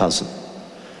favourite cousin,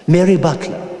 Mary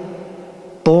Butler,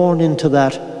 born into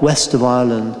that West of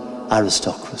Ireland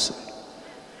aristocracy.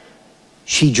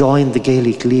 She joined the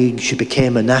Gaelic League, she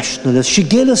became a nationalist, she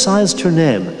Gaelicised her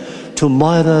name to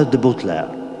Moira de Butler,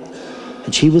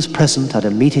 and she was present at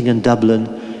a meeting in Dublin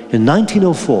in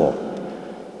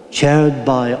 1904, chaired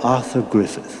by Arthur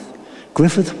Griffith.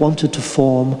 Griffith wanted to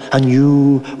form a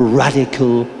new,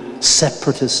 radical,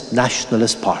 separatist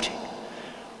nationalist party,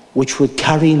 which would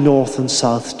carry North and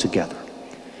South together.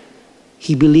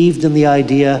 He believed in the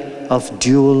idea of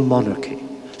dual monarchy.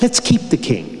 Let's keep the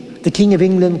king. The King of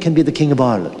England can be the King of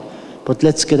Ireland, but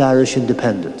let's get Irish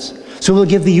independence. So we'll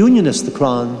give the Unionists the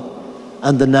crown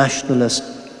and the Nationalist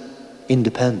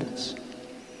independence.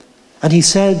 And he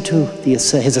said to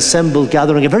his assembled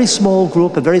gathering, a very small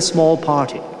group, a very small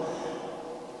party,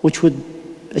 which would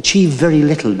achieve very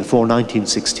little before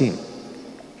 1916.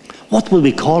 What will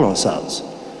we call ourselves?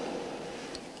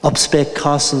 Up spake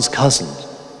Carson's cousin,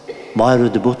 Moira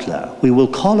de Butler. We will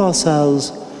call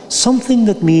ourselves something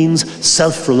that means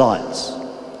self-reliance.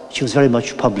 She was very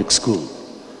much public school.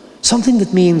 Something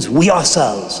that means we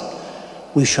ourselves.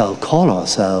 We shall call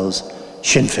ourselves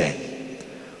Sinn Féin.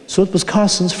 So it was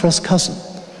Carson's first cousin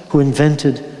who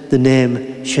invented the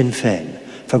name Sinn Féin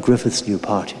for Griffith's new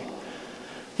party.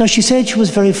 Now, she said she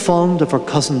was very fond of her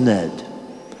cousin Ned.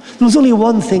 There was only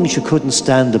one thing she couldn't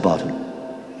stand about him.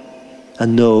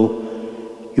 And no,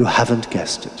 you haven't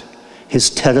guessed it. His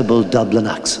terrible Dublin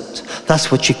accent.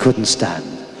 That's what she couldn't stand.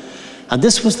 And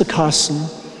this was the Carson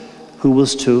who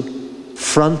was to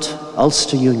front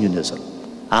Ulster Unionism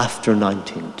after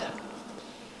 1910.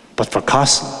 But for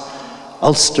Carson,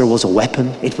 Ulster was a weapon,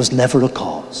 it was never a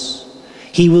cause.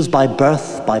 He was by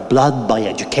birth, by blood, by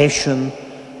education,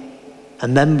 a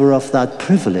member of that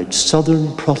privileged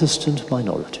southern Protestant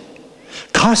minority.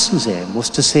 Carson's aim was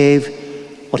to save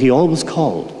what he always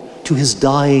called, to his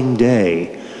dying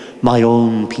day, my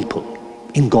own people,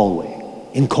 in Galway,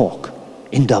 in Cork,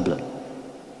 in Dublin,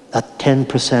 that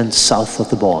 10% south of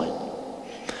the Boyne.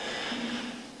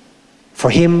 For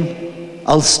him,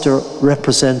 Ulster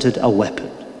represented a weapon.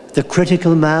 The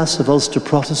critical mass of Ulster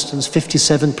Protestants,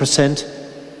 57%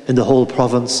 in the whole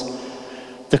province,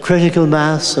 the critical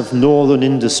mass of northern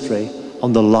industry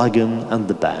on the Lagan and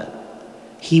the Ban.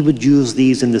 He would use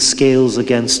these in the scales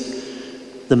against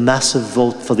the massive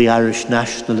vote for the Irish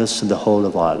nationalists in the whole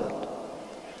of Ireland.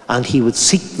 And he would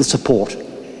seek the support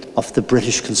of the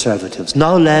British Conservatives,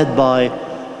 now led by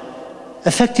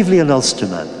effectively an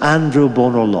Ulsterman, Andrew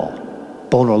Bonar Law.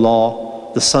 Bonar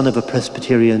Law, the son of a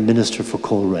Presbyterian minister for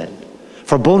Coleraine.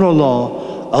 For Bonar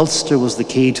Law, Ulster was the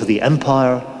key to the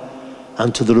empire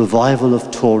and to the revival of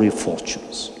Tory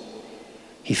fortunes.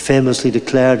 He famously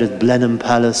declared at Blenheim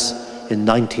Palace in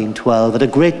 1912, at a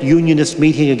great unionist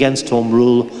meeting against Home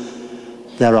Rule,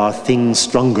 there are things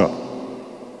stronger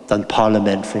than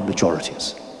parliamentary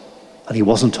majorities. And he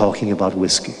wasn't talking about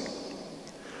whiskey.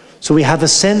 So we have a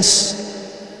sense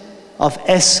of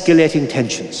escalating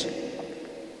tensions.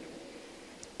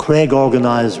 Craig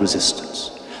organised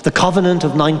resistance. The Covenant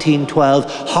of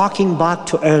 1912, harking back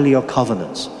to earlier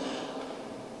covenants,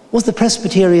 was the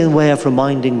Presbyterian way of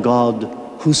reminding God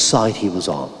whose side he was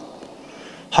on,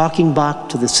 harking back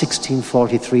to the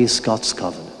 1643 Scots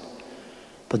Covenant.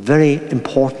 But very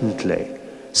importantly,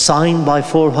 signed by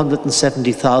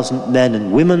 470,000 men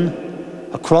and women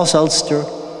across Ulster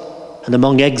and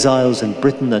among exiles in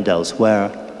Britain and elsewhere,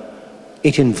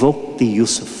 it invoked the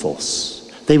use of force.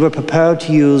 They were prepared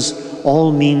to use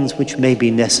all means which may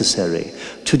be necessary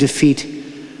to defeat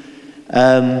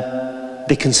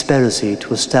the conspiracy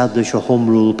to establish a Home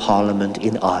Rule Parliament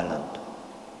in Ireland.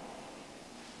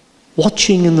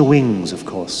 Watching in the wings, of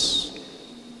course,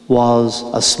 was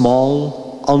a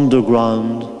small,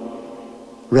 underground,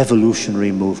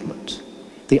 revolutionary movement,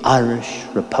 the Irish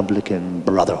Republican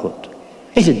Brotherhood.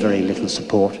 It had very little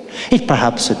support. It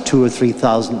perhaps had 2,000 or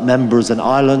 3,000 members in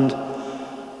Ireland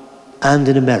and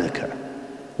in America,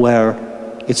 where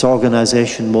its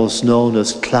organisation most known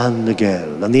as Clan na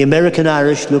Gael. And the American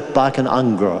Irish looked back in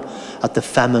anger at the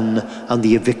famine and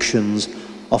the evictions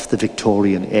of the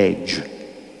Victorian age.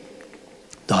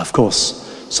 Now, of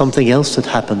course, something else had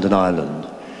happened in Ireland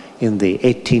in the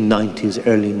 1890s,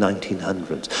 early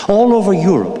 1900s. All over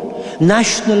Europe,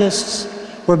 nationalists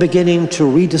were beginning to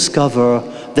rediscover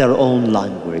their own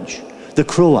language. The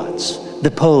Croats, the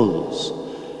Poles,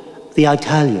 the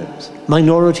Italians,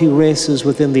 minority races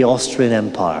within the Austrian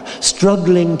Empire,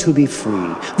 struggling to be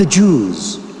free. The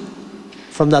Jews,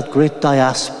 from that great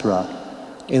diaspora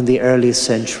in the early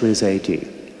centuries AD,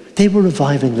 they were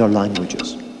reviving their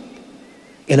languages.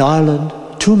 In Ireland,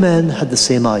 two men had the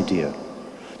same idea.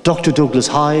 Dr. Douglas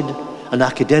Hyde, an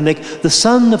academic, the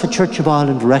son of a Church of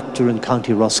Ireland rector in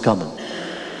County Roscommon,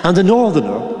 and a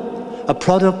northerner, a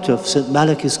product of St.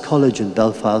 Malachy's College in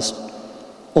Belfast,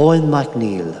 Owen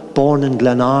MacNeill, born in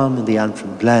Glenarm in the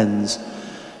Antrim Glens,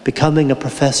 becoming a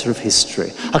professor of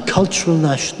history, a cultural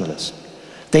nationalist.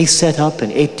 They set up in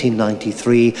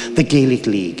 1893 the Gaelic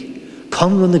League,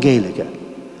 Conran na Gaeilge.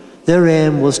 Their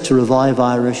aim was to revive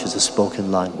Irish as a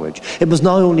spoken language. It was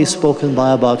now only spoken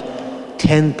by about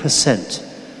 10%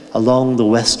 along the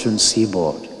western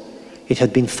seaboard. It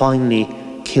had been finally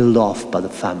killed off by the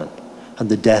famine and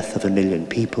the death of 1 million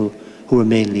people who were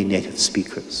mainly native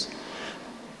speakers.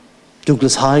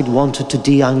 Douglas Hyde wanted to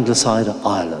de-Anglicise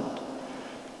Ireland.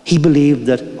 He believed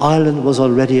that Ireland was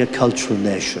already a cultural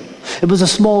nation. It was a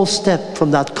small step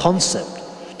from that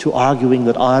concept to arguing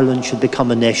that Ireland should become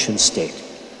a nation state.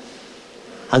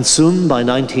 And soon, by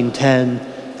 1910,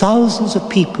 thousands of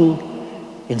people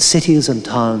in cities and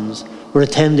towns were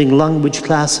attending language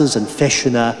classes and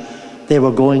feshina. They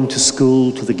were going to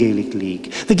school to the Gaelic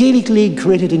League. The Gaelic League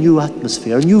created a new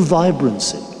atmosphere, a new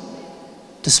vibrancy,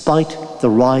 despite the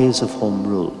rise of Home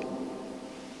Rule.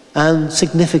 And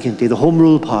significantly, the Home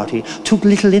Rule Party took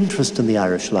little interest in the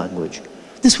Irish language.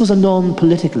 This was a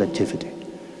non-political activity.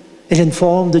 It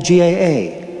informed the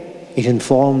GAA. It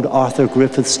informed Arthur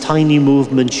Griffith's tiny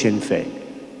movement Sinn Féin.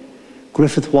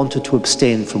 Griffith wanted to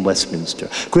abstain from Westminster.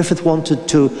 Griffith wanted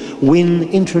to win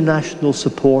international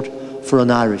support for an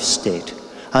Irish state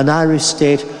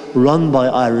run by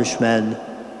Irishmen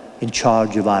in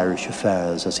charge of Irish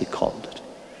affairs, as he called it.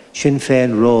 Sinn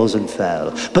Féin rose and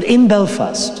fell. But in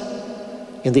Belfast,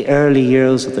 in the early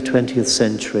years of the 20th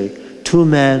century, two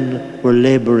men were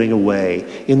labouring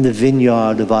away in the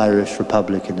vineyard of Irish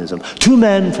republicanism. Two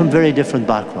men from very different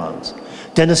backgrounds.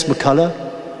 Dennis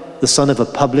McCullough, the son of a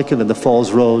publican in the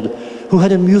Falls Road, who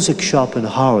had a music shop in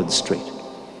Howard Street,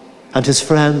 and his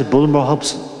friend Bulmer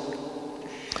Hobson,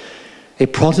 a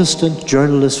Protestant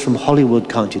journalist from Hollywood,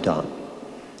 County Down.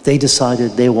 They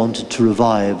decided they wanted to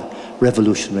revive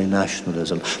revolutionary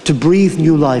nationalism, to breathe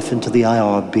new life into the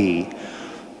IRB,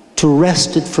 to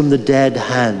wrest it from the dead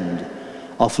hand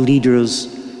of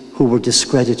leaders who were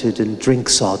discredited and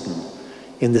drink-sodden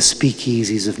in the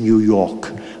speakeasies of New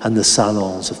York and the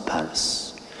salons of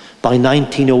Paris. By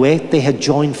 1908, they had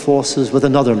joined forces with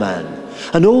another man,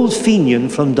 an old Fenian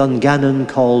from Dungannon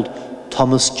called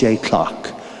Thomas J.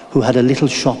 Clarke, who had a little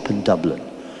shop in Dublin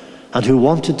and who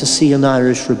wanted to see an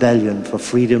Irish rebellion for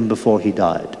freedom before he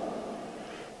died.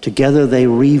 Together they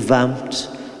revamped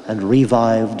and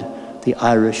revived the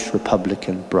Irish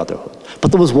Republican Brotherhood.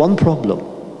 But there was one problem.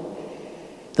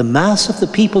 The mass of the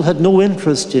people had no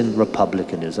interest in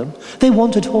republicanism. They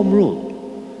wanted home rule.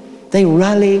 They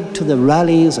rallied to the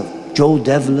rallies of Joe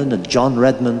Devlin and John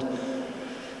Redmond,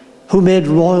 who made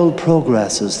royal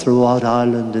progresses throughout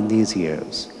Ireland in these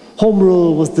years. Home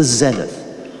rule was the zenith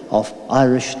of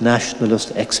Irish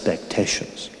nationalist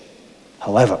expectations.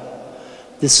 However,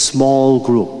 this small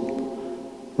group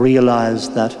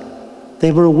realised that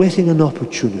they were awaiting an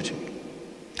opportunity.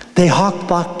 They harked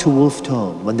back to Wolfe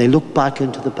Tone when they looked back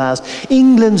into the past.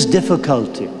 England's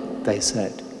difficulty, they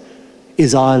said,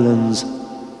 is Ireland's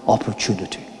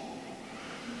opportunity.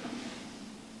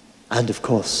 And of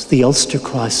course, the Ulster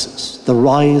crisis, the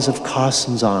rise of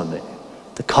Carson's army,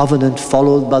 the Covenant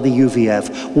followed by the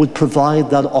UVF would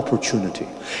provide that opportunity.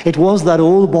 It was that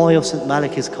old boy of St.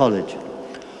 Malachy's College,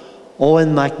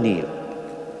 Owen MacNeill,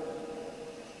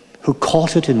 who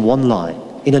caught it in one line.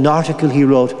 In an article he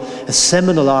wrote, a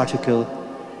seminal article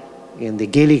in the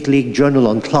Gaelic League Journal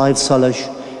on Clive Sullish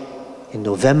in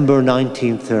November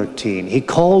 1913. He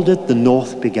called it "The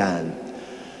North Began."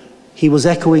 He was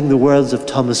echoing the words of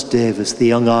Thomas Davis, the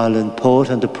young Ireland poet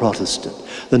and a Protestant.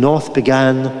 The North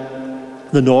began,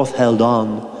 the North held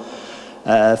on,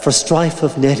 for strife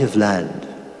of native land,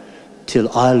 till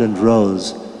Ireland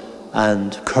rose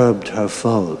and curbed her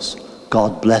foes.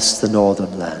 God bless the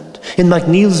northern land. In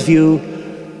MacNeill's view,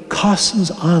 Carson's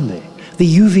army, the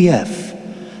UVF,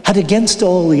 had against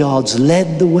all the odds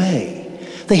led the way.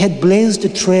 They had blazed a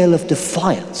trail of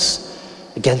defiance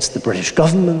against the British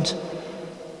government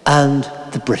and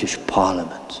the British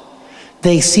Parliament.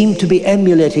 They seemed to be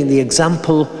emulating the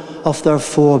example of their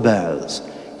forebears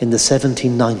in the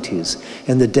 1790s,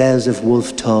 in the days of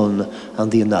Wolfe Tone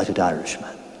and the United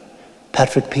Irishmen.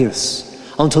 Patrick Pearse,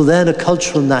 until then a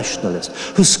cultural nationalist,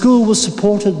 whose school was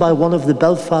supported by one of the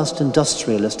Belfast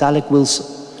industrialists, Alec Wilson.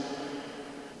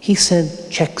 He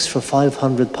sent cheques for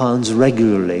 £500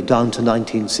 regularly down to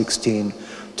 1916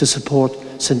 to support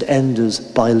St Enda's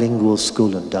bilingual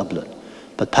school in Dublin.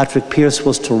 But Patrick Pearse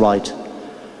was to write,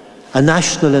 a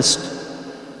nationalist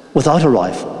without a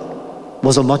rifle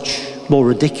was a much more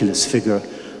ridiculous figure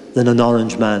than an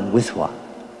orange man with one.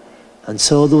 And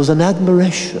so there was an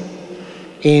admiration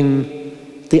in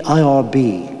the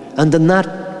IRB and in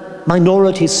that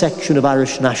minority section of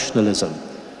Irish nationalism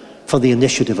for the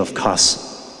initiative of Carson.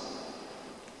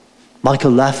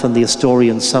 Michael Laffan, the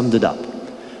historian, summed it up.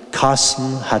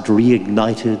 Carson had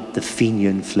reignited the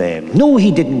Fenian flame. No,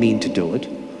 he didn't mean to do it.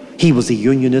 He was a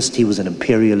unionist, he was an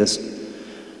imperialist,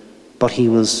 but he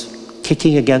was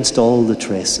kicking against all the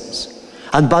traces.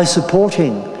 And by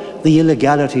supporting the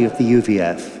illegality of the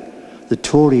UVF, the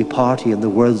Tory party, in the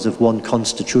words of one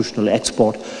constitutional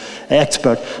expert,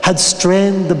 had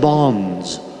strained the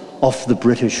bonds of the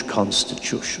British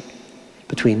Constitution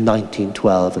between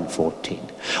 1912 and 14.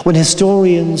 When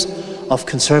historians of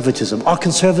conservatism, our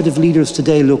conservative leaders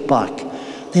today look back,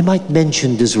 they might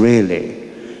mention Disraeli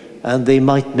and they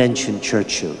might mention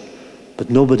Churchill, but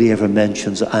nobody ever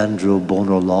mentions Andrew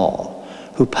Bonar Law,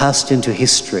 who passed into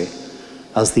history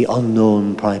as the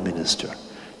unknown Prime Minister.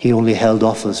 He only held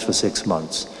office for 6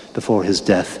 months before his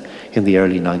death in the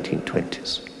early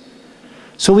 1920s.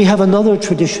 So we have another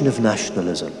tradition of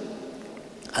nationalism.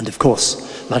 And of course,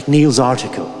 MacNeill's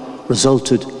article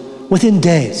resulted within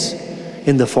days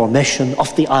in the formation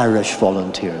of the Irish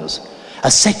Volunteers,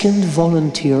 a second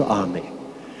volunteer army,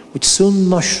 which soon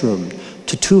mushroomed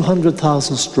to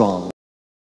 200,000 strong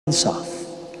in the south.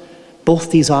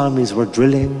 Both these armies were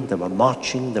drilling, they were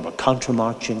marching, they were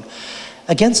counter-marching,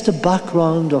 against a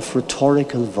background of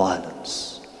rhetorical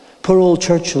violence. Poor old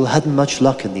Churchill hadn't much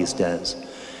luck in these days.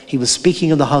 He was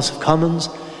speaking in the House of Commons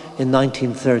in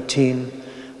 1913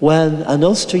 when an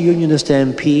Ulster Unionist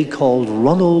MP called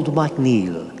Ronald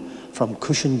MacNeill from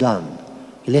Cushendun,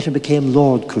 he later became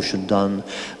Lord Cushendun,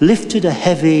 lifted a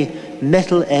heavy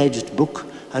metal-edged book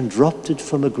and dropped it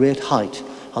from a great height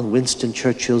on Winston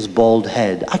Churchill's bald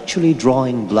head, actually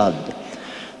drawing blood.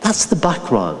 That's the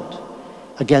background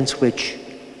against which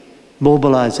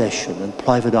mobilization and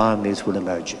private armies were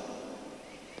emerging.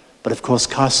 But of course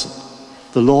Carson,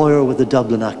 the lawyer with the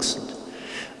Dublin accent,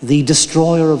 the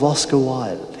destroyer of Oscar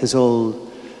Wilde, his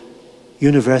old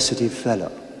university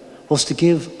fellow, was to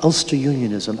give Ulster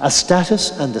Unionism a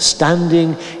status and a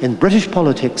standing in British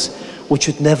politics which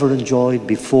it never enjoyed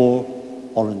before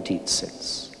or indeed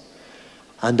since.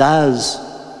 And as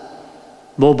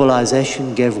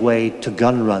mobilization gave way to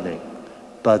gun running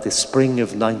by the spring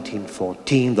of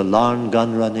 1914, the Larne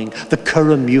gun running, the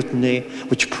Curragh Mutiny,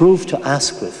 which proved to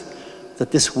Asquith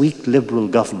that this weak Liberal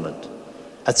government,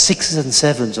 at 6s and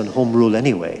 7s on Home Rule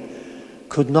anyway,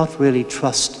 could not really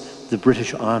trust the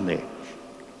British Army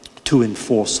to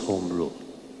enforce Home Rule.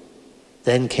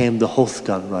 Then came the Howth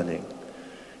gun running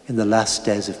in the last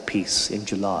days of peace in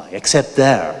July, except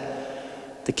there,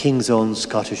 the King's Own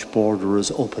Scottish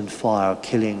borderers opened fire,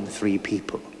 killing 3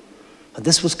 people. And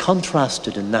this was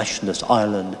contrasted in nationalist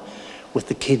Ireland with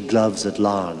the kid gloves at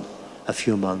Larne a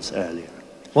few months earlier.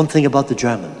 One thing about the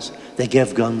Germans, they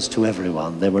gave guns to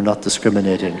everyone. They were not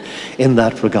discriminating in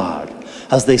that regard,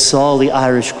 as they saw the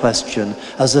Irish question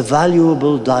as a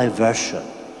valuable diversion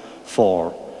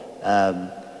for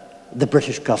the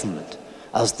British government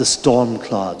as the storm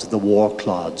clouds, the war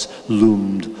clouds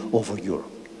loomed over Europe.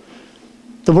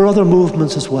 There were other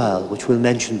movements as well, which we'll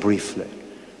mention briefly.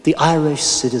 The Irish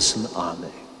Citizen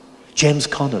Army. James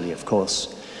Connolly, of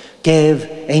course, gave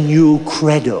a new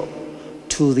credo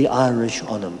to the Irish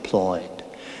unemployed.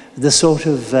 The sort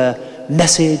of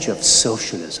message of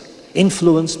socialism,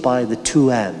 influenced by the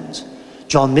 2 M's.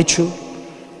 John Mitchell,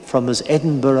 from his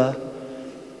Edinburgh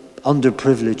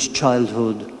underprivileged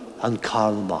childhood, and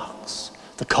Karl Marx.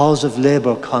 The cause of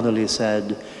Labour, Connolly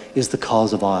said, is the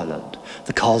cause of Ireland.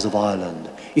 The cause of Ireland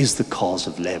is the cause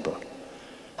of Labour.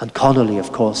 And Connolly,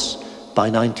 of course, by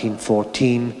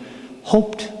 1914,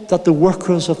 hoped that the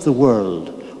workers of the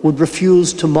world would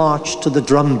refuse to march to the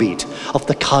drumbeat of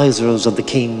the Kaisers and the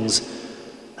kings,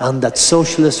 and that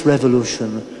socialist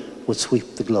revolution would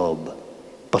sweep the globe.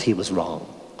 But he was wrong.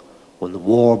 When the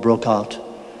war broke out,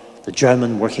 the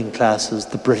German working classes,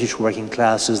 the British working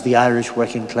classes, the Irish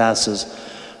working classes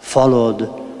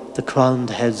followed the crowned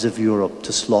heads of Europe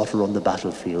to slaughter on the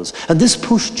battlefields. And this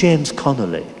pushed James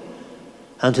Connolly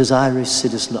and his Irish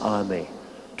Citizen Army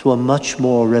to a much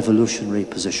more revolutionary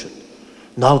position.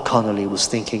 Now Connolly was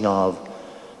thinking of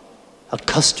a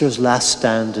Custer's last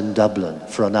stand in Dublin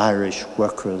for an Irish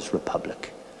workers'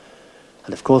 republic.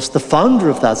 And of course, the founder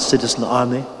of that Citizen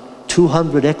Army,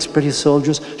 200 ex-British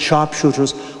soldiers,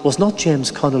 sharpshooters, was not James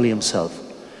Connolly himself.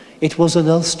 It was an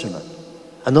Ulsterman,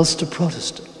 an Ulster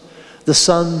Protestant, the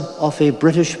son of a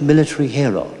British military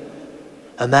hero,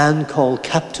 a man called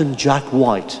Captain Jack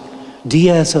White,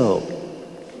 DSO,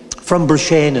 from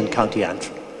Brishain in County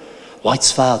Antrim.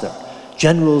 White's father,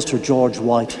 General Sir George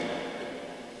White,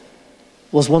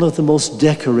 was one of the most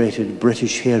decorated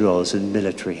British heroes in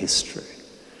military history.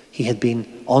 He had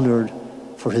been honoured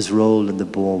for his role in the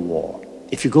Boer War.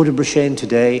 If you go to Brishain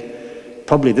today,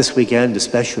 probably this weekend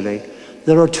especially,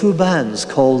 there are 2 bands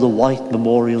called the White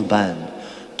Memorial Band.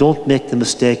 Don't make the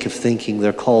mistake of thinking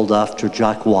they're called after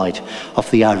Jack White of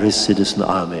the Irish Citizen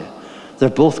Army. They're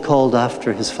both called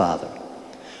after his father.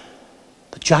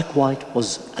 But Jack White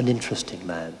was an interesting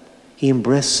man. He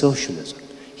embraced socialism.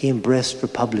 He embraced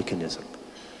republicanism.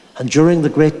 And during the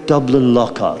great Dublin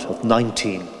lockout of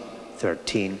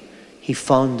 1913, he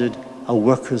founded a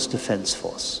workers' defence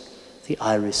force, the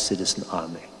Irish Citizen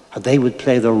Army. And they would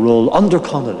play their role under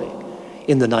Connolly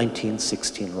in the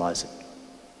 1916 Rising.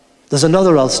 There's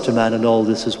another Ulster man in all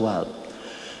this as well.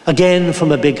 Again,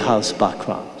 from a big house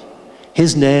background.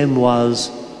 His name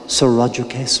was Sir Roger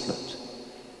Casement.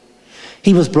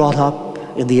 He was brought up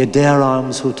in the Adair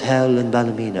Arms Hotel in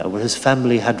Ballymena, where his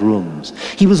family had rooms.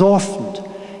 He was orphaned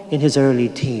in his early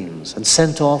teens and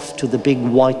sent off to the big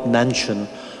white mansion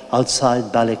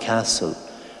outside Ballycastle,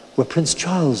 where Prince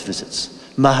Charles visits,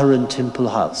 Maharan Temple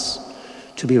House,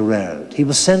 to be reared. He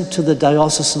was sent to the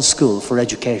diocesan school for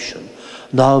education,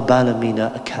 now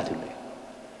Ballymena Academy.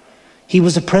 He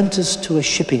was apprenticed to a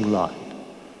shipping line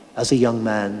as a young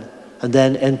man and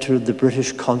then entered the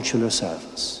British consular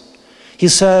service. He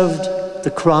served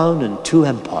the Crown in 2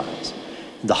 empires,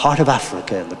 in the heart of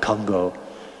Africa, in the Congo,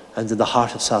 and in the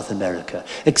heart of South America,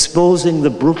 exposing the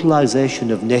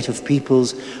brutalization of native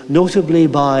peoples, notably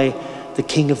by the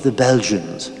King of the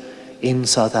Belgians in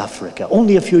South Africa.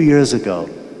 Only a few years ago,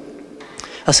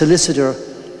 a solicitor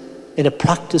in a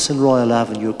practice in Royal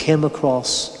Avenue, came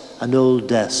across an old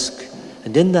desk,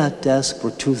 and in that desk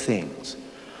were two things: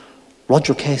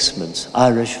 Roger Casement's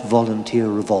Irish volunteer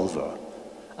revolver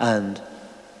and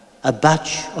a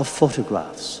batch of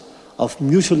photographs of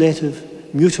mutilated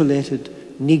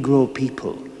Negro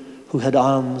people who had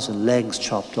arms and legs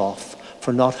chopped off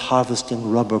for not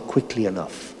harvesting rubber quickly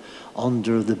enough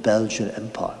under the Belgian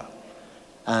Empire.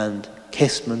 And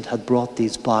Casement had brought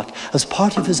these back as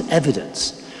part of his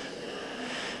evidence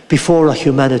before a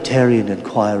humanitarian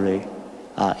inquiry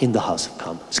in the House of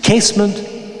Commons. Casement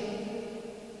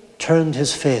turned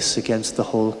his face against the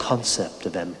whole concept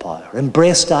of empire,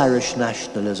 embraced Irish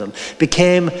nationalism,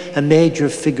 became a major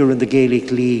figure in the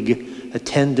Gaelic League,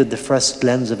 attended the first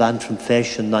Glens of Antrim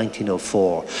Feis in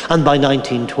 1904, and by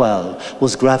 1912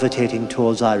 was gravitating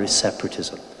towards Irish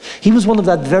separatism. He was one of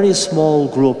that very small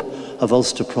group of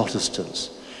Ulster Protestants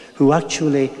who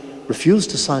actually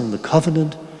refused to sign the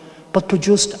Covenant, but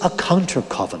produced a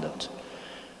counter-covenant.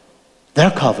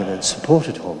 Their covenant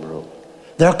supported Home Rule.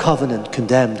 Their covenant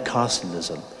condemned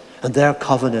Carsonism, and their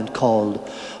covenant called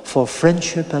for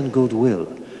friendship and goodwill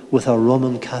with our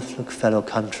Roman Catholic fellow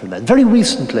countrymen. Very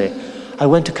recently, I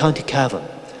went to County Cavan,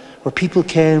 where people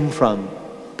came from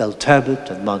Belturbet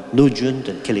and Mount Nugent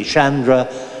and Killishandra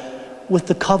with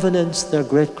the covenants their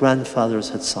great-grandfathers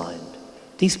had signed.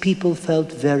 These people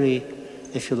felt very,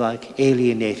 if you like,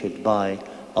 alienated by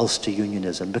Ulster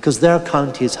Unionism because their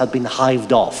counties had been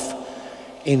hived off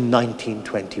in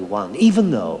 1921,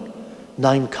 even though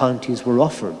 9 counties were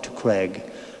offered to Craig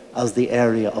as the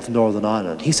area of Northern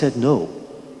Ireland. He said, no,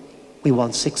 we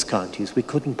want 6 counties. We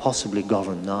couldn't possibly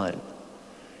govern 9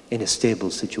 in a stable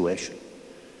situation.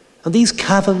 And these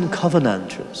Cavan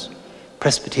Covenanters,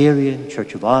 Presbyterian,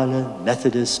 Church of Ireland,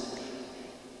 Methodist,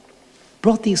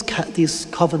 brought these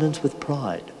covenants with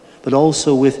pride, but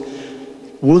also with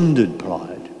wounded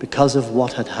pride because of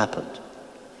what had happened.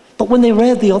 But when they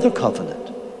read the other covenant,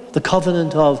 the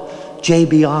covenant of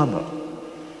J.B. Armour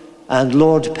and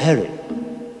Lord Perry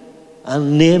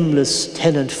and nameless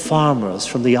tenant farmers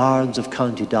from the yards of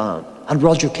County Down and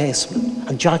Roger Casement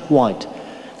and Jack White,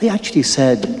 they actually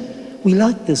said, we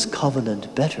like this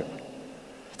covenant better.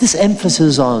 This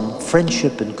emphasis on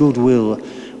friendship and goodwill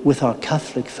with our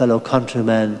Catholic fellow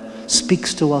countrymen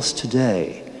speaks to us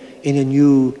today in a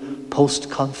new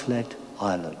post-conflict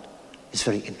Ireland. It's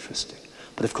very interesting.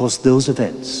 But of course those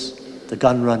events, the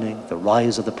gun running, the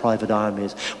rise of the private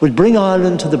armies, would bring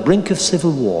Ireland to the brink of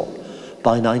civil war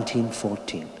by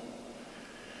 1914.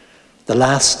 The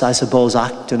last, I suppose,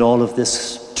 act in all of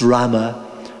this drama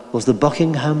was the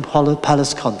Buckingham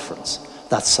Palace Conference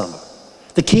that summer.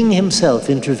 The King himself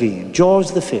intervened.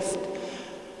 George V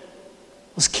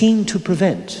was keen to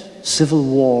prevent civil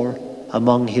war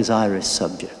among his Irish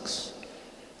subjects.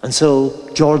 And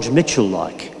so, George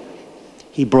Mitchell-like,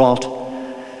 he brought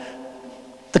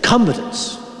the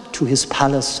combatants to his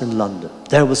palace in London.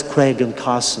 There was Craig and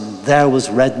Carson, there was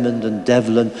Redmond and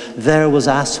Devlin, there was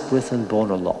Asquith and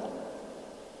Bonar-Law.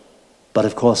 But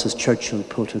of course, as Churchill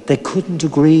put it, they couldn't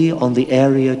agree on the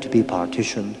area to be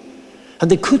partitioned,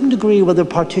 and they couldn't agree whether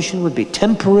partition would be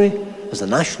temporary, as the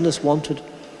nationalists wanted,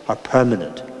 or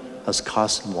permanent, as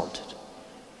Carson wanted.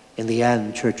 In the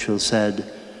end, Churchill said,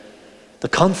 the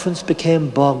conference became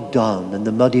bogged down in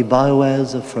the muddy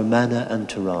byways of Fermanagh and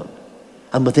Tyrone,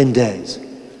 and within days,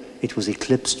 it was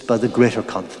eclipsed by the greater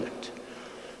conflict.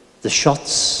 The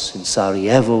shots in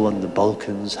Sarajevo and the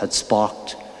Balkans had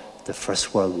sparked the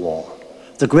First World War.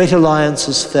 The great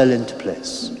alliances fell into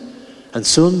place. And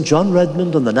soon John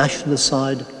Redmond on the nationalist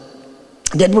side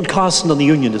and Edward Carson on the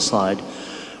unionist side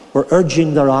were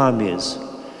urging their armies,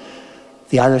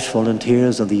 the Irish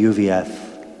Volunteers and the UVF,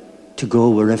 to go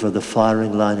wherever the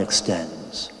firing line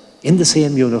extends, in the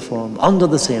same uniform, under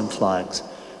the same flags,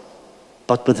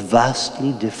 but with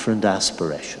vastly different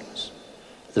aspirations.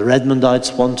 The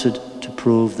Redmondites wanted to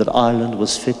prove that Ireland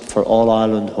was fit for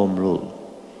all-Ireland home rule.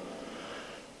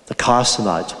 The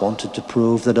Carsonites wanted to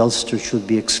prove that Ulster should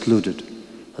be excluded,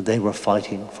 and they were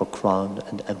fighting for crown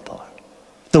and empire.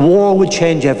 The war would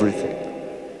change everything,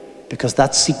 because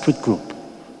that secret group,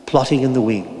 plotting in the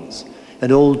wings,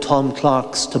 in old Tom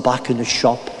Clark's tobacconist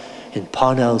shop in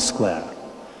Parnell Square,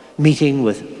 meeting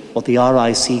with what the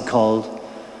RIC called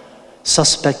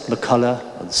Suspect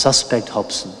McCullough and Suspect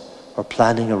Hobson, were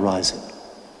planning a rising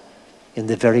in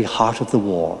the very heart of the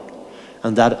war.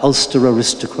 And that Ulster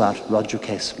aristocrat, Roger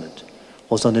Casement,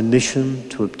 was on a mission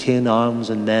to obtain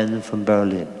arms and men from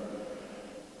Berlin.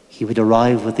 He would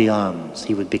arrive with the arms,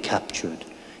 he would be captured,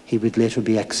 he would later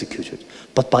be executed.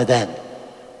 But by then,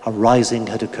 a rising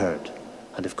had occurred.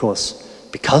 And of course,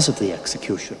 because of the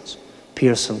executions,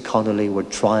 Pearse and Connolly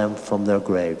would triumph from their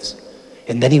graves.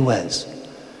 In many ways,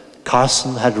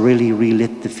 Carson had really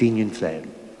relit the Fenian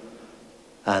flame.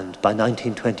 And by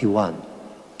 1921,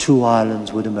 two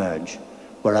Irelands would emerge,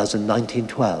 whereas in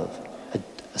 1912,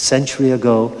 a century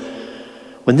ago,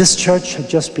 when this church had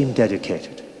just been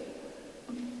dedicated,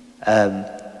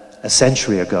 a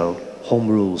century ago, Home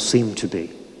Rule seemed to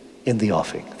be in the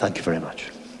offing. Thank you very much.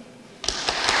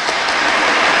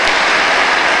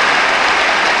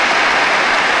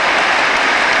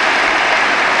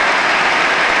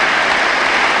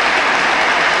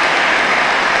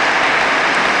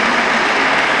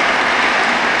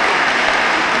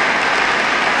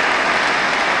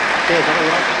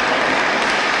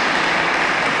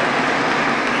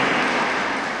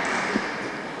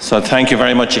 So thank you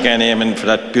very much again, Eamon, for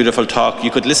that beautiful talk.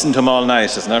 You could listen to them all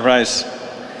night, isn't that right?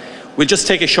 We'll just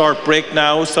take a short break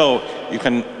now, so you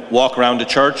can walk around the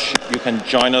church. You can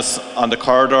join us on the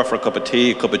corridor for a cup of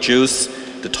tea, a cup of juice.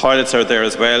 The toilets are there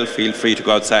as well. Feel free to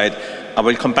go outside. And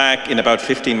we'll come back in about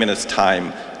 15 minutes'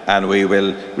 time, and we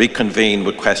will reconvene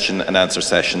with question and answer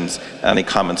sessions. Any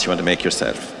comments you want to make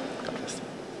yourself?